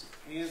parents,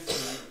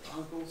 aunts, and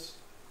uncles,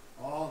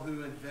 all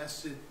who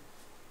invested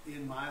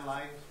in my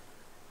life.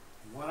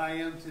 What I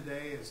am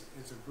today is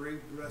a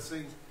great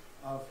blessing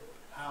of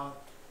how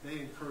they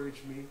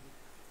encouraged me.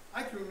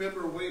 I can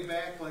remember way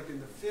back, like in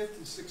the 5th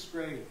and 6th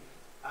grade,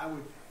 I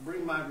would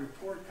bring my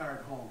report card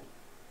home.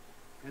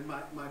 And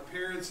my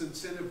parents'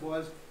 incentive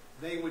was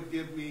they would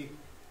give me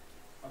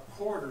a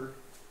quarter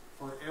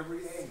for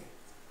every A.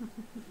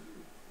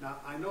 Now,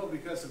 I know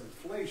because of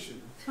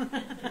inflation,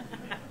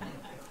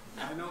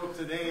 I know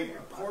today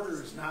a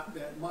quarter is not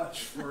that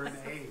much for an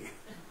A.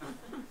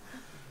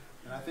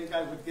 And I think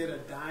I would get a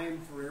dime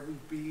for every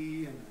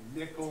B and a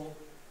nickel.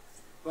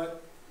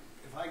 But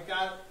if I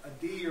got a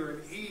D or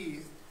an E,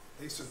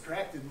 they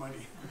subtracted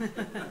money.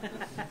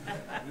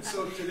 And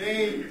so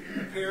today,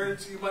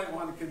 parents, you might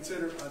want to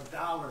consider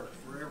 $1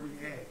 for every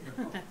A,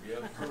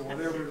 or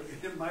whatever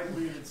it might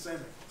be an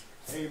incentive.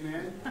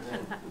 Amen?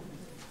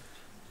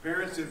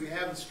 Parents, if you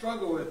haven't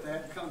struggled with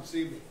that, come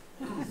see me.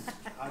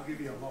 I'll give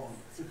you a loan.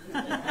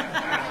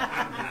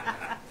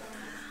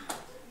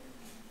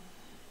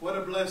 What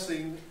a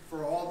blessing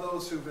for all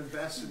those who've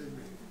invested in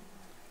me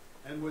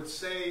and would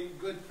say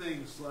good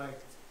things like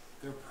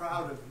they're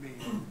proud of me.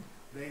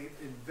 They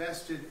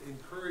invested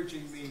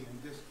encouraging me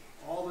and just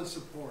all the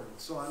support.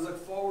 So I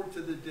look forward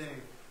to the day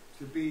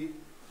to be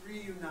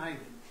reunited.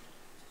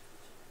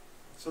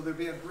 So there'll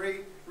be a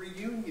great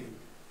reunion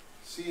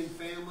seeing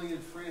family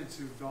and friends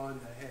who've gone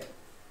ahead.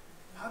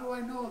 How do I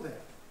know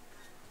that?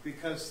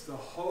 Because the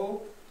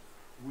hope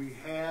we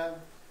have,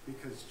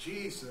 because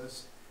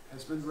Jesus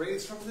has been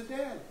raised from the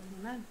dead.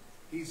 Amen.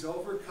 He's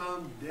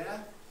overcome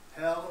death,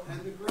 hell,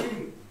 and the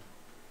grave.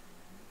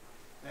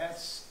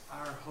 That's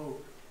our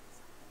hope.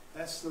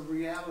 That's the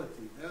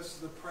reality. That's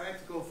the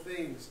practical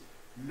things.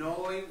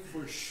 Knowing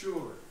for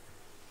sure,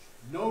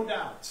 no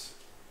doubts,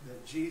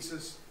 that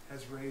Jesus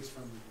has raised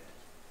from the dead.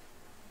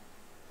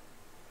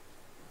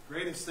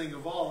 Greatest thing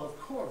of all, of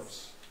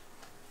course,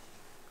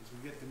 is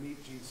we get to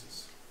meet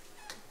Jesus.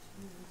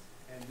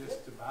 And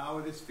just to bow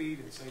at his feet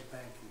and say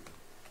thank you.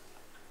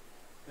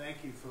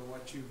 Thank you for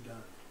what you've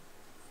done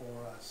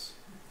for us.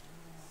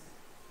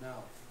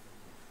 Now,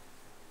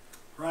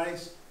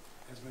 Christ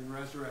has been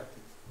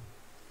resurrected.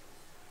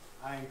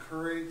 I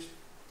encourage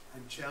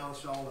and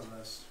challenge all of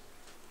us,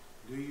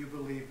 do you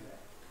believe that?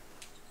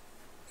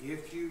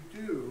 If you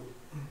do,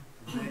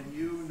 then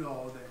you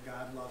know that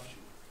God loves you.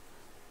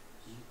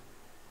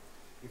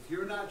 If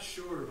you're not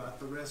sure about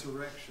the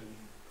resurrection,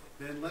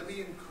 then let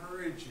me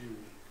encourage you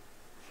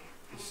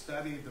to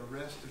study the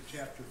rest of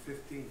chapter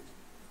 15.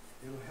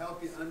 It'll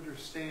help you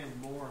understand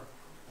more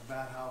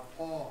about how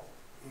Paul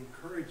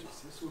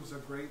encourages. This was a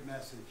great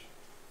message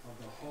of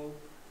the hope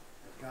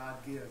that God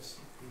gives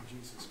in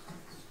Jesus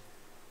Christ.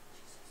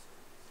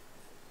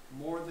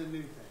 More than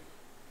anything,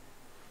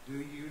 do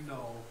you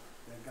know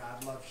that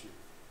God loves you?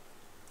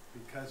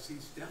 Because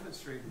he's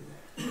demonstrated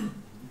that.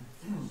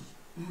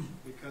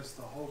 Because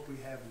the hope we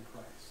have in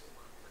Christ.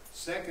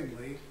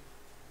 Secondly,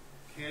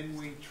 can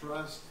we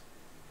trust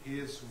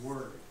his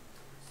word?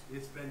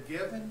 It's been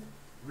given,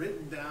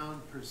 written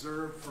down,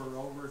 preserved for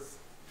over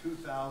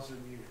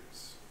 2,000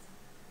 years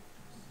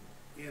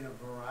in a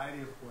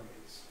variety of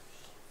ways.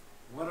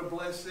 What a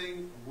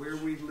blessing where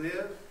we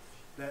live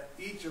that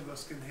each of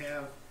us can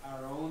have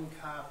our own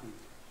copy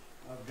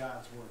of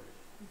God's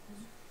word.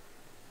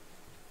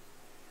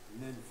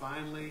 And then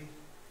finally,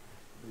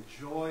 the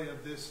joy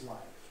of this life.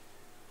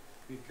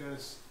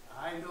 Because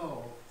I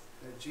know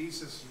that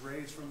Jesus is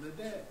raised from the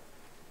dead.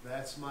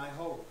 That's my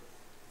hope.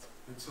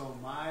 And so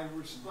my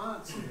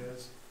response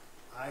is,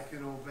 I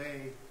can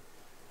obey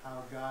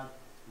how God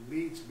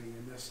leads me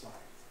in this life.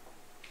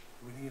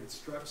 When he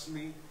instructs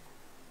me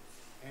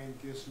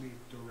and gives me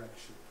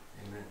direction.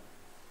 Amen.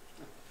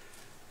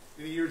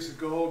 Many years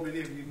ago, many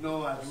of you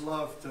know I'd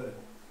love to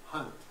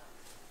hunt.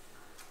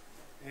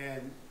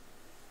 And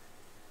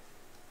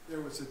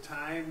there was a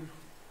time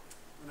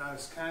when I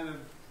was kind of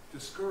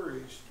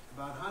discouraged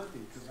about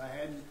hunting because I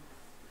hadn't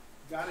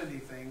got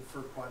anything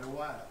for quite a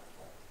while.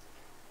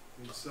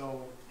 And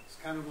so it's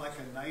kind of like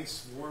a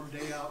nice warm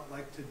day out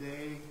like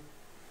today.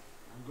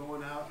 I'm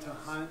going out to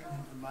hunt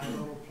in my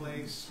little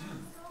place.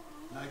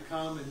 And I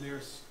come and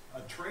there's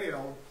a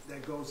trail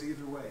that goes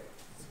either way.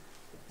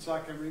 So I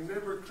can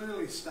remember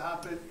clearly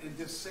stopping and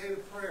just say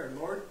the prayer,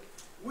 Lord,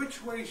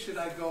 which way should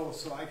I go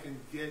so I can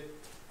get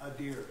a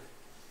deer?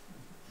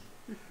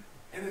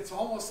 And it's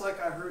almost like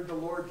I heard the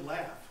Lord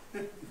laugh.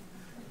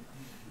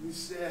 He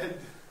said,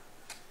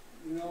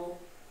 you know,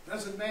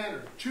 doesn't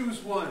matter.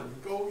 Choose one.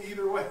 Go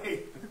either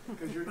way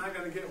because you're not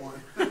going to get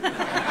one.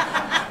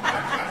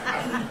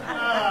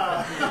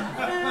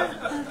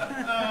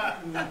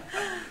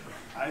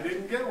 I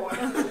didn't get one.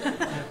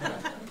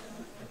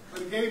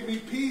 But it gave me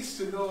peace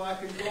to know I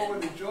can go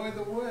and enjoy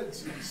the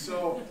woods. And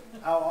so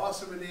how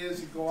awesome it is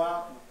to go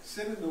out,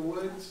 sit in the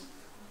woods,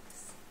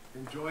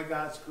 enjoy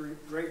God's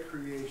great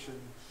creation,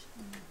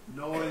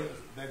 knowing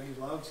that he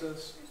loves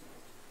us,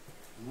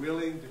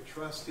 willing to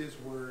trust his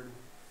word.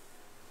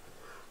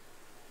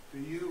 Do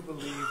you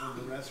believe in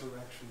the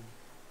resurrection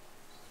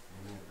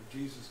of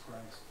Jesus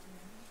Christ?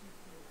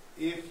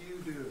 If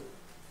you do,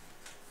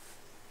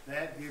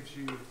 that gives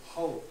you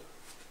hope.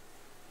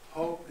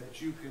 Hope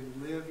that you can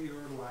live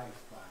your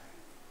life by.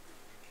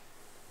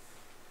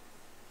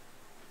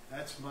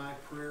 That's my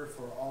prayer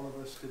for all of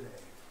us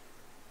today.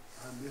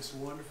 On this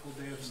wonderful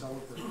day of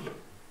celebration.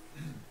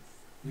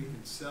 We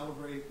can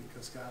celebrate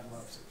because God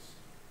loves us.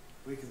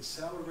 We can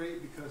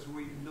celebrate because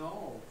we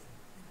know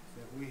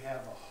that we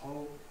have a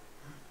hope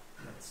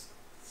that's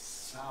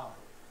solid,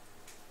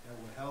 that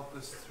will help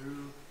us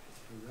through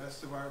the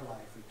rest of our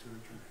life into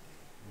eternity.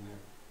 Amen.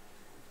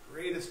 The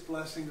greatest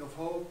blessing of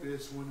hope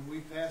is when we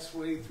pass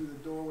away through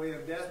the doorway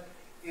of death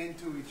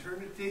into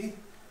eternity.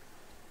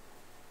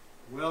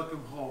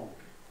 Welcome home,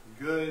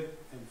 good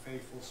and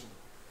faithful servant.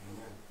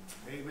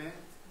 Amen. Amen.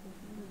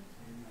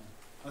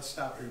 Let's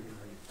stop here and pray.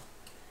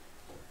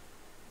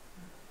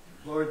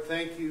 Lord,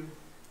 thank you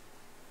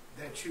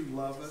that you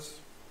love us.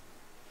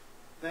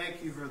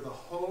 Thank you for the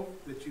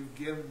hope that you've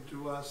given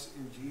to us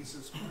in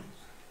Jesus Christ.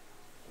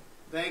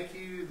 Thank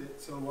you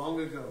that so long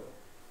ago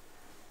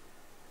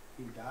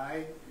he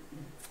died,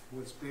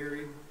 was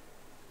buried,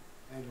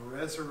 and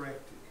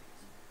resurrected.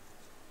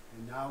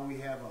 And now we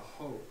have a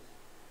hope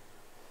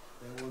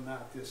that will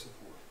not disappoint.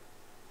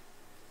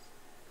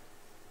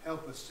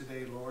 Help us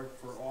today, Lord,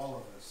 for all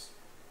of us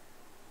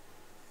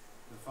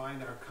to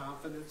find our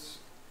confidence,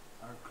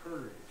 our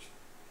courage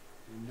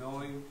in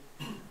knowing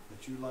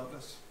that you love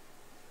us,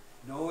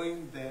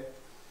 knowing that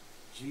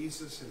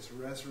Jesus is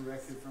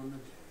resurrected from the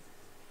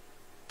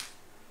dead.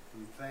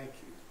 We thank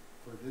you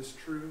for this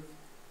truth.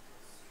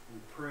 We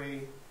pray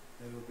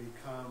that it will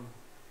become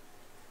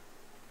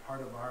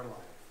part of our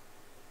life.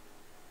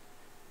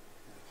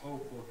 And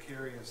hope will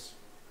carry us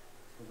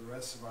for the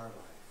rest of our life.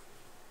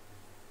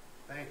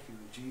 Thank you.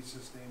 In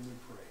Jesus' name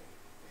we pray.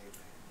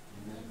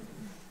 Amen.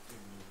 Amen.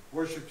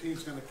 Worship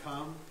team's going to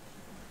come,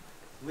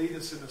 lead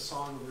us in a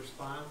song of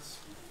response.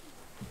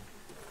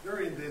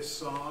 During this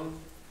song,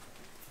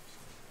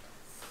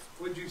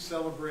 would you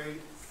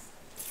celebrate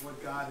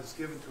what God has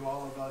given to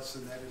all of us,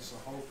 and that is the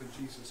hope in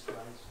Jesus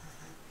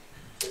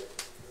Christ?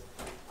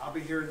 I'll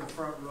be here in the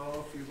front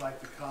row if you'd like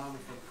to come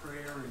for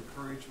prayer and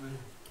encouragement.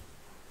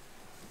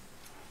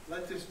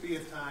 Let this be a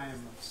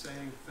time of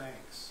saying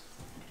thanks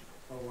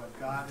for what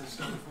God has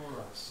done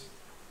for us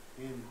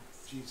in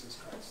Jesus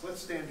Christ.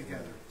 Let's stand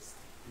together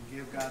and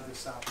give God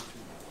this opportunity.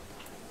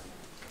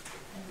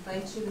 I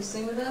invite you to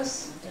sing with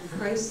us, "In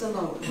Christ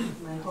alone,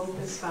 my hope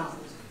is found."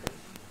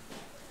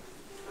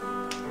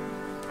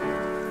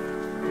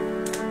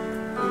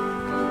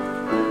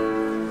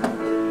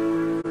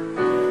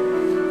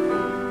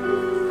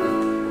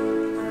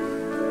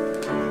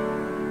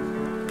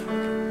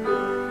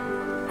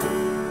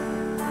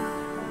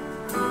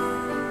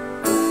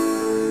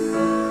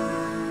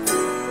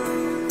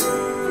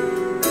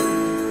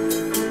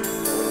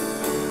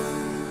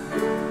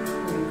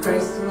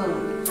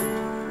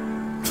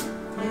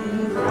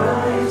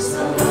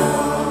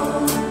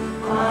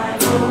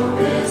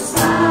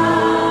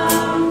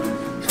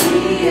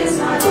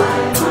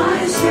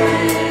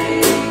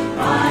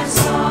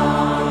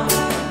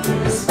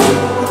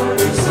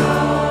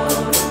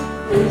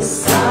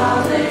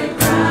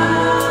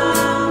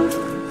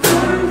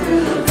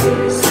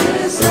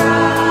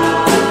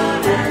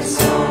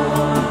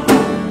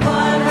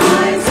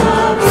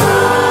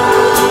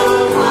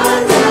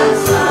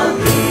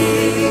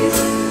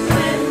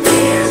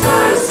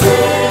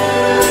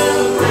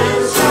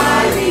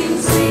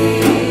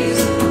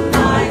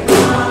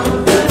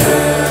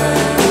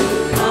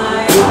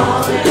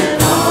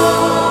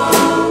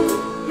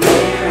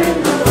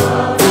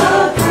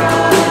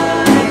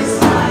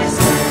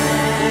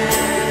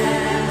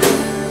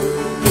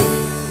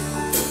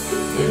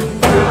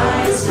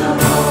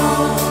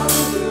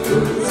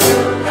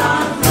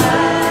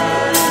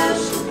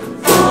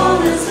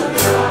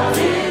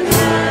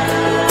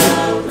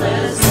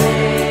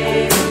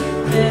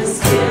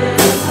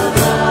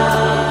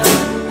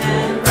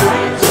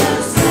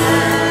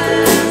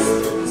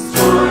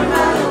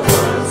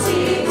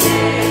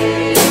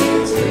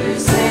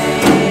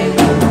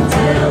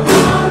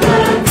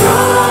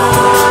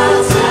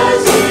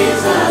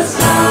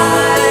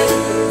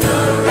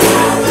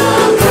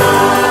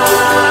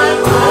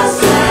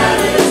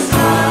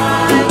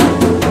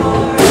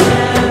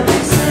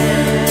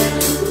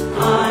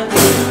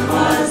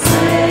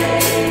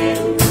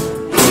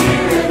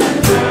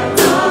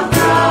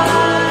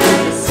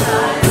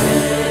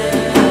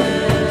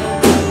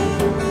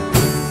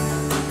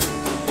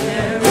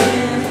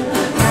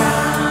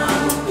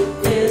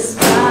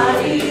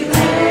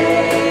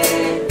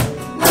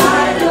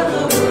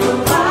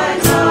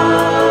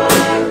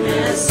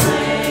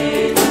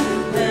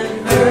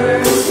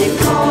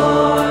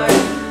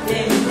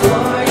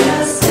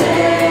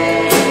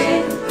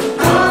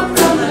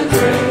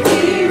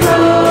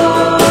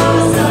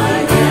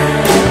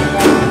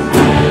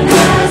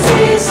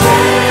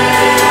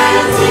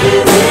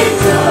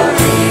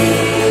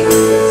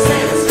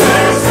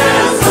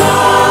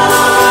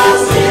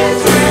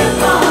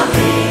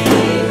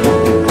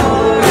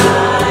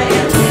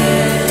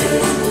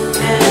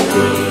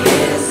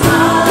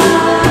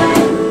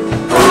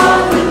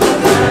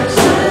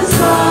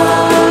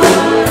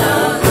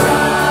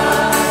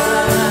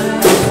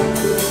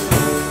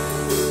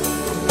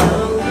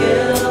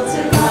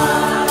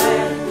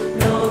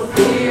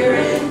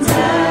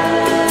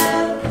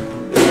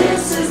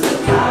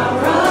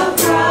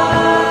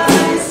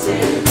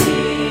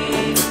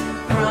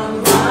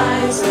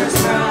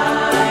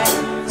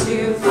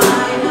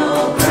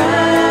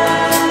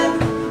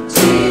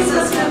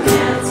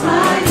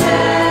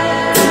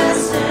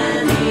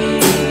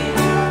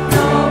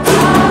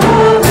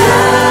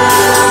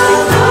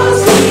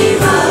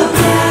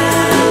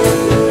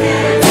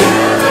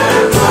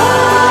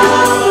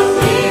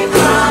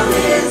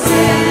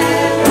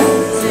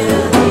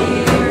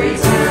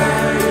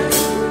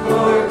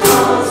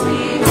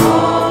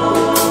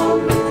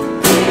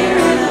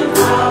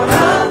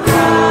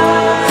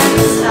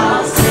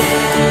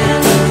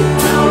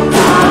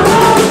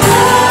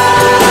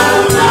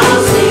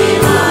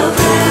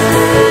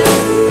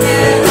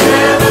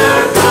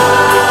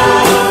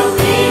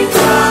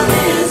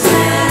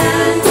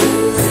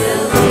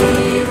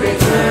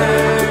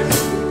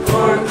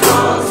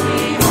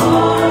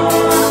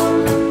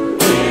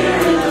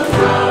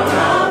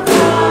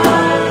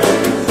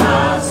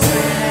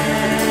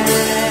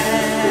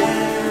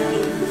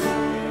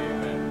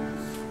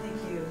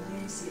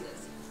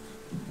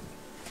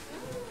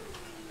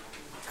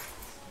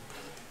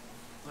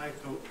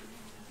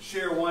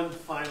 share one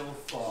final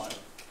thought.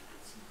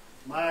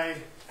 My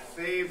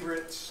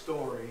favorite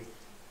story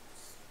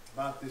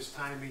about this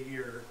time of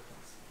year,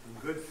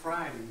 on Good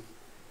Friday,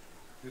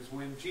 is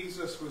when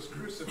Jesus was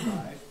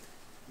crucified.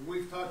 And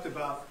we've talked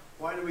about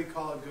why do we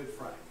call it Good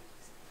Friday?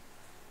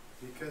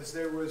 Because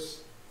there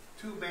was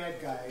two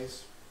bad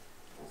guys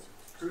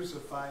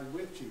crucified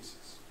with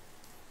Jesus.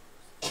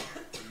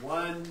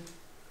 One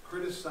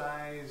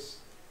criticized,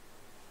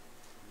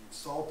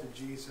 insulted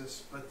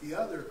Jesus, but the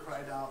other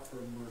cried out for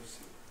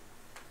mercy.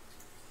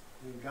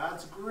 In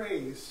God's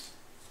grace,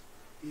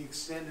 he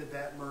extended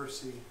that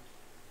mercy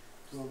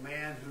to a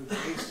man who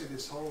wasted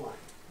his whole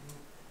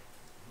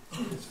life.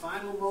 In his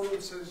final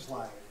moments of his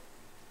life,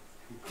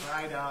 he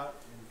cried out,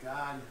 and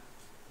God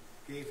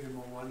gave him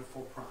a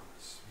wonderful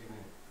promise.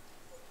 Amen.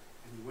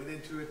 And he went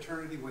into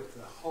eternity with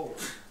the hope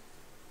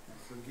and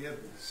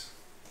forgiveness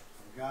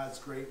of God's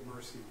great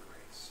mercy and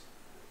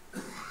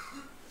grace.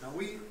 Now,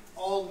 we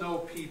all know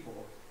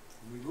people,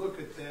 and we look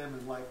at them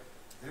and like,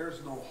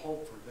 there's no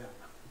hope for them.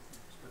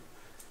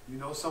 You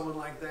know someone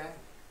like that?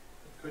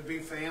 Could be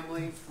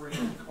family,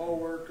 friend,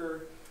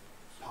 co-worker,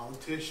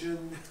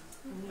 politician.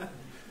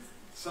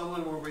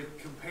 Someone where we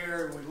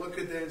compare and we look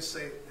at them and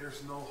say,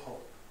 there's no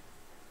hope.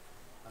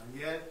 And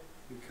yet,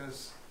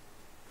 because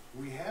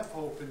we have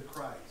hope in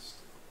Christ,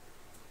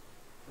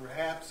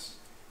 perhaps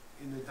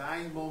in the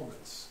dying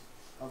moments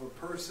of a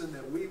person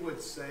that we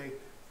would say,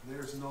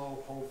 there's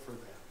no hope for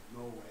them,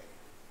 no way,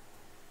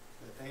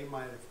 that they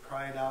might have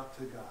cried out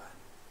to God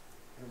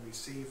and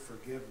received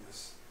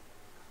forgiveness.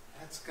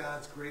 That's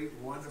God's great,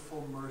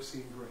 wonderful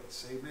mercy and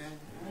grace. Amen?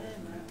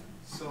 Amen.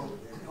 So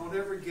don't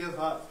ever give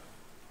up.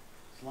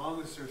 As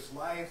long as there's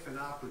life and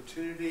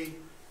opportunity,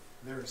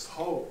 there's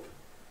hope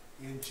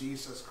in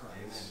Jesus Christ.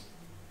 Amen.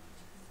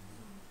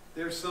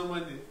 There's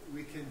someone that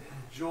we can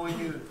join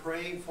you in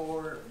praying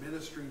for,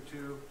 ministering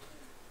to.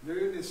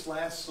 During this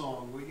last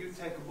song, will you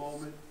take a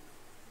moment,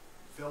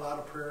 fill out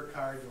a prayer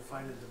card you'll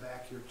find in the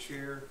back of your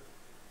chair,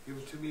 give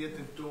it to me at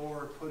the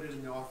door, put it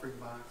in the offering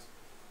box.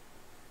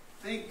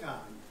 Think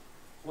on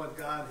what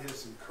God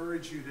has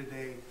encouraged you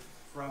today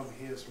from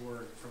his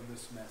word, from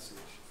this message.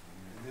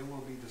 And then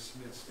we'll be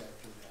dismissed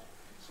after that.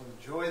 So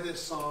enjoy this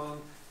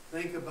song.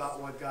 Think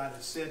about what God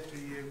has said to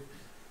you.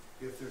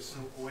 If there's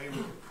some way we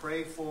can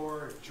pray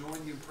for, or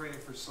join you praying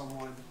for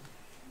someone.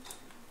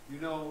 You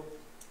know,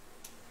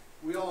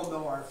 we all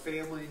know our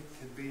family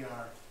can be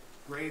our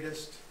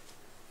greatest,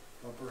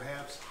 but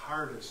perhaps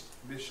hardest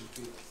mission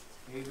field.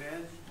 Amen?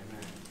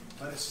 Amen.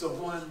 But it's the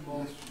one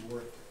most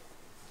worth it.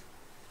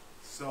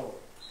 So,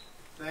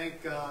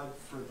 thank God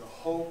for the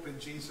hope in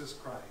Jesus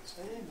Christ.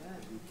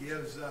 Amen. He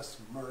gives us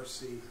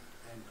mercy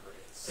and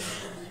grace.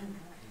 Amen.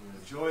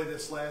 Enjoy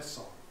this last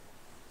song.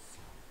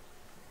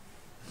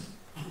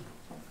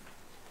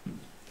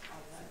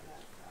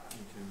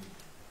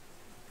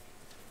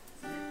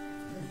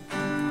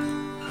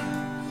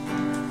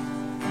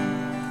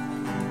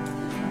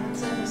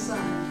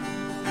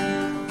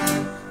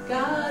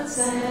 God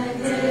sent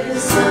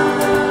his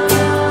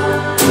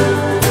son.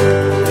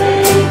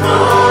 They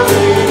call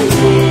him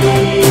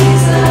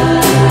Jesus.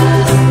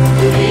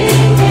 He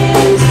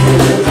came to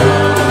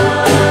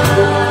love,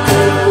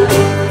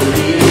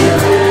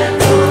 heal and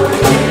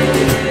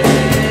forgive.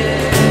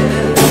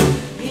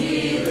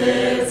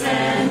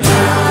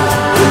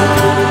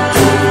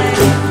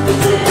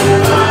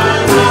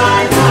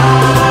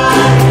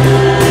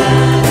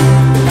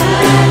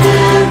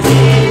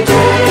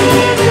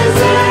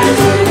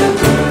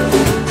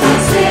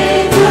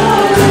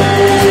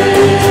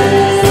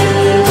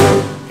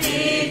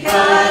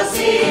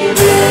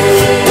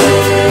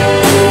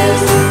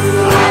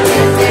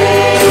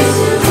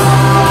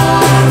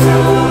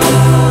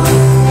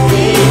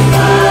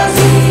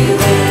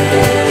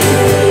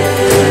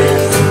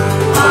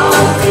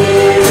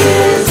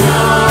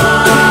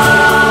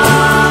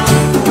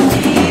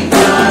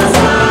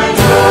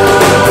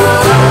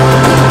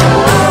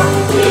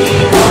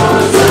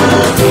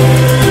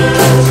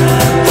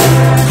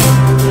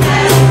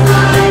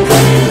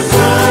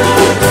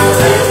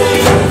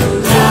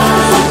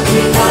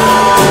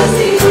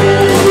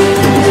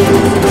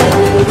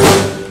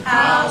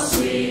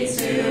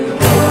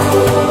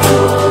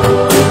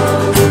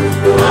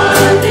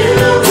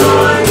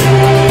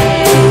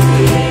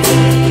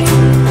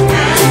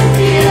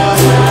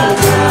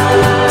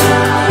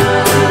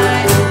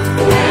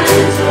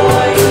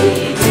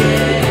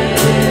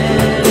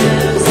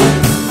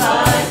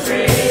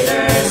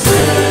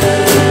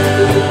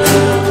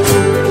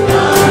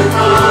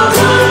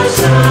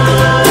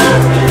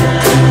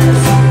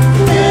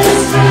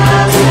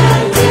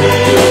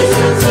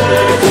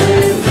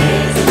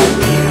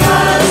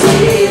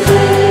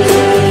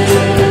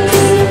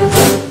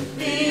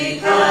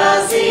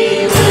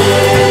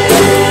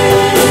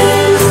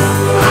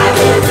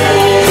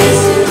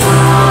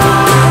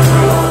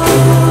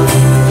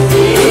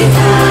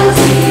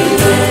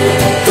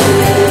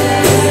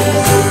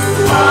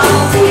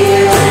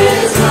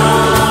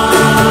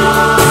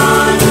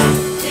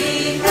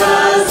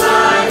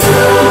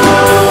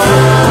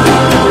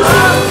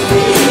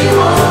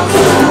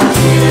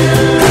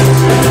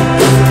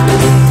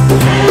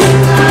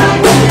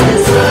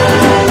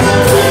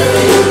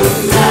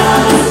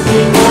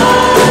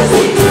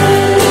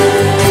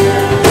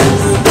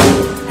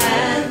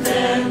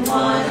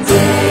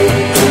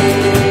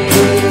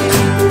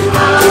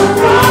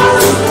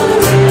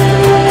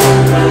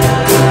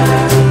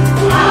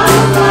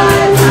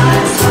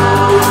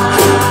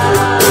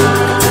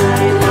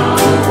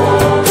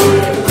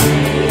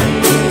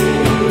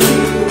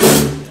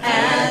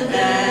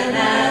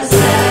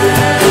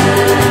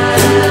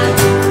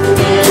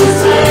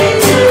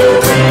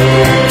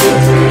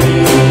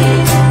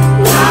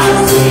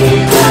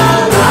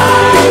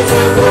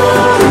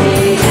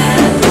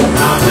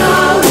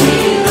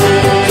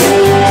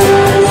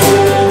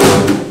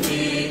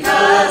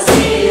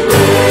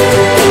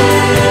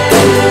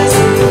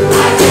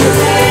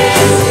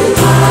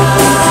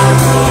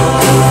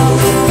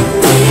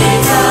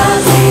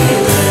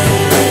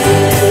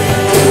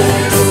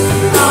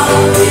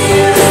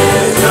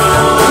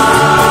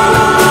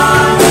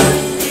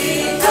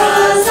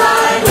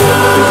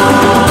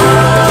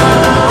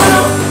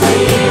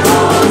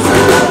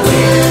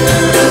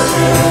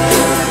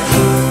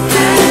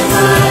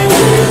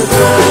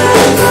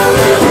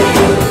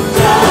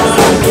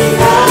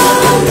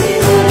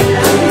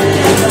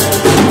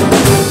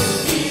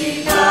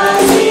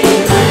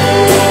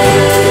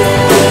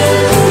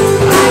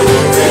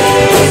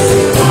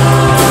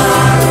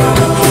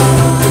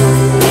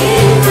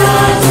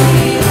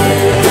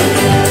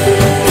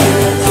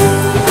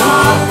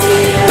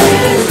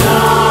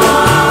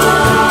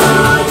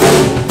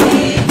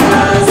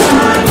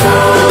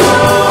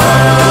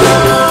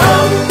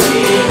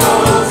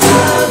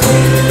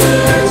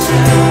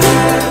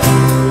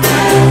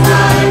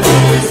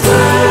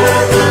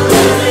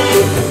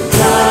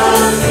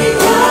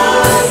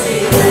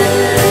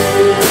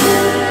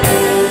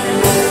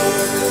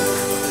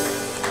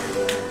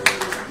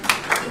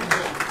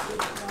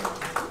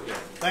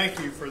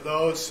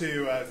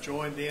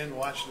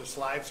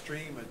 live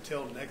stream.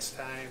 Until next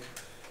time,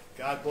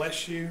 God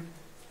bless you.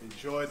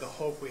 Enjoy the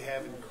hope we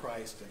have in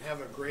Christ, and have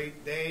a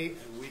great day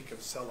and week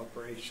of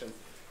celebration.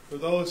 For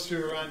those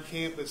who are on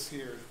campus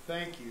here,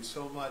 thank you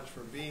so much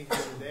for being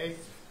here today.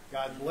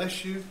 God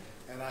bless you,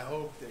 and I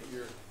hope that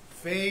your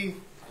faith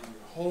and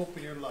your hope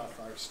and your love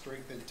are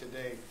strengthened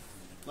today.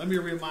 Let me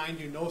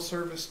remind you, no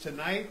service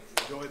tonight.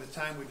 Enjoy the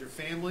time with your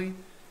family.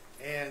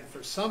 And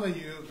for some of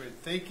you who have been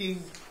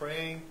thinking,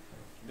 praying,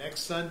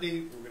 next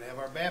Sunday we're going to have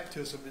our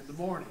baptism in the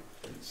morning.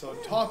 So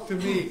talk to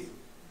me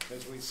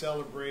as we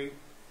celebrate,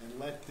 and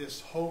let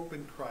this hope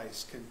in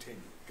Christ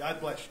continue.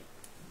 God bless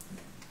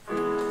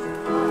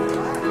you.